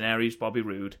 and Austin Aries, Bobby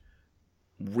Roode,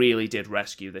 really did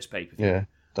rescue this pay-per-view. Yeah,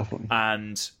 definitely.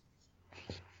 And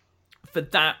for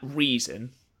that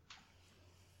reason,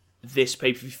 this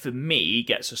pay-per-view, for me,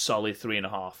 gets a solid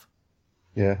 3.5.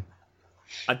 Yeah.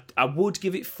 I would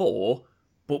give it 4,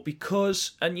 but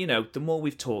because, and you know, the more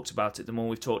we've talked about it, the more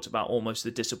we've talked about almost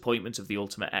the disappointment of the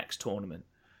Ultimate X tournament,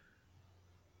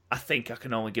 I think I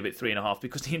can only give it 3.5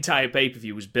 because the entire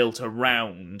pay-per-view was built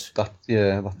around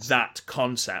that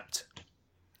concept.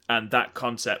 And that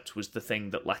concept was the thing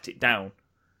that let it down.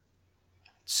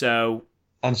 So...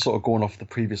 And sort of going off the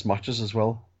previous matches as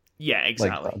well. Yeah,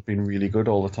 exactly. Like, that had been really good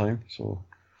all the time, so...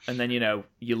 And then, you know,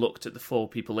 you looked at the 4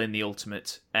 people in the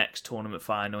Ultimate X tournament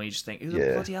final, you just think, who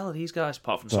the bloody hell are these guys,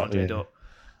 apart from Sanjay Dutt,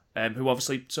 who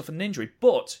obviously suffered an injury.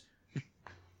 But,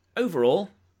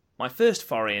 overall, my first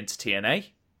foray into TNA,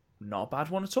 not a bad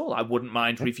one at all. I wouldn't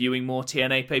mind reviewing more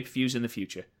TNA pay-per-views in the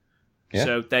future. Yeah,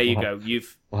 so there you go.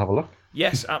 We'll have a look.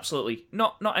 Yes, absolutely.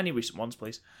 Not any recent ones,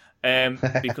 please.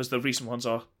 Because the recent ones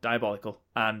are diabolical,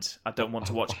 and I don't want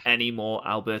to watch any more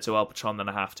Alberto El Patron than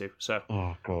I have to. So,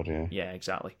 oh god, yeah, yeah,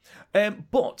 exactly.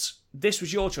 But this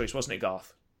was your choice, wasn't it,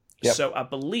 Garth? Yep. So I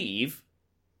believe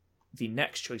the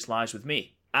next choice lies with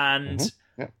me, and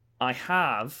I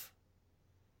have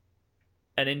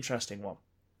an interesting one.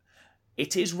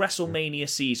 It is WrestleMania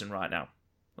season right now.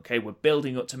 Okay, we're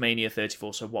building up to Mania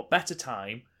 34. So, what better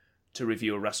time to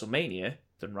review a WrestleMania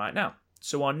than right now?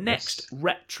 So our next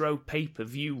retro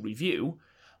pay-per-view review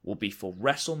will be for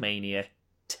WrestleMania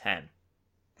 10.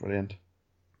 Brilliant.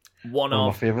 One of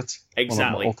my favourites.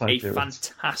 Exactly. One of my a favorites.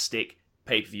 Fantastic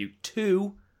pay-per-view.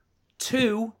 Two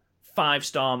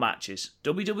 5-star matches.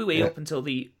 WWE, up until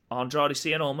the Andrade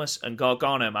Cien Almas and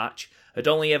Gargano match, had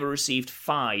only ever received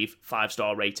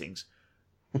 5-star ratings.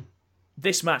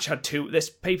 This match had 2. This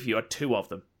pay-per-view had 2 of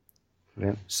them.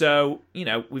 Yeah. So, you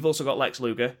know, we've also got Lex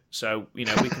Luger. So, you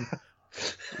know, we can...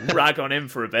 rag on him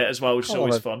for a bit as well, which is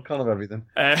always fun. Kind of everything.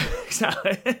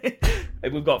 Exactly.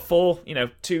 We've got 4,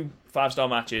 2 5-star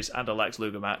matches and a Lex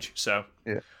Luger match. So,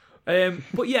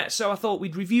 but yeah, so I thought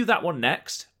we'd review that one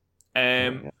next.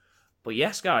 But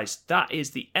yes, guys, that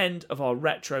is the end of our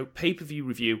retro pay-per-view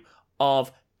review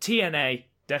of TNA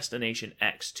Destination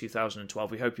X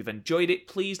 2012. We hope you've enjoyed it.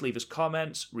 Please leave us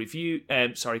comments,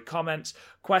 comments,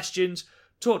 questions.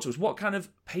 Talk to us. What kind of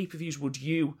pay-per-views would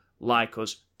you like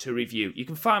us to review? You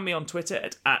can find me on Twitter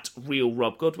at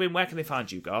RealRobGoodwin. Where can they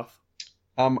find you, Garth?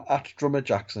 I'm at Drummer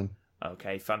Jackson.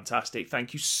 Okay, fantastic.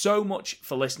 Thank you so much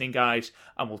for listening, guys,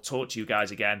 and we'll talk to you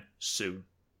guys again soon.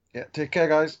 Yeah, take care,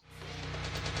 guys.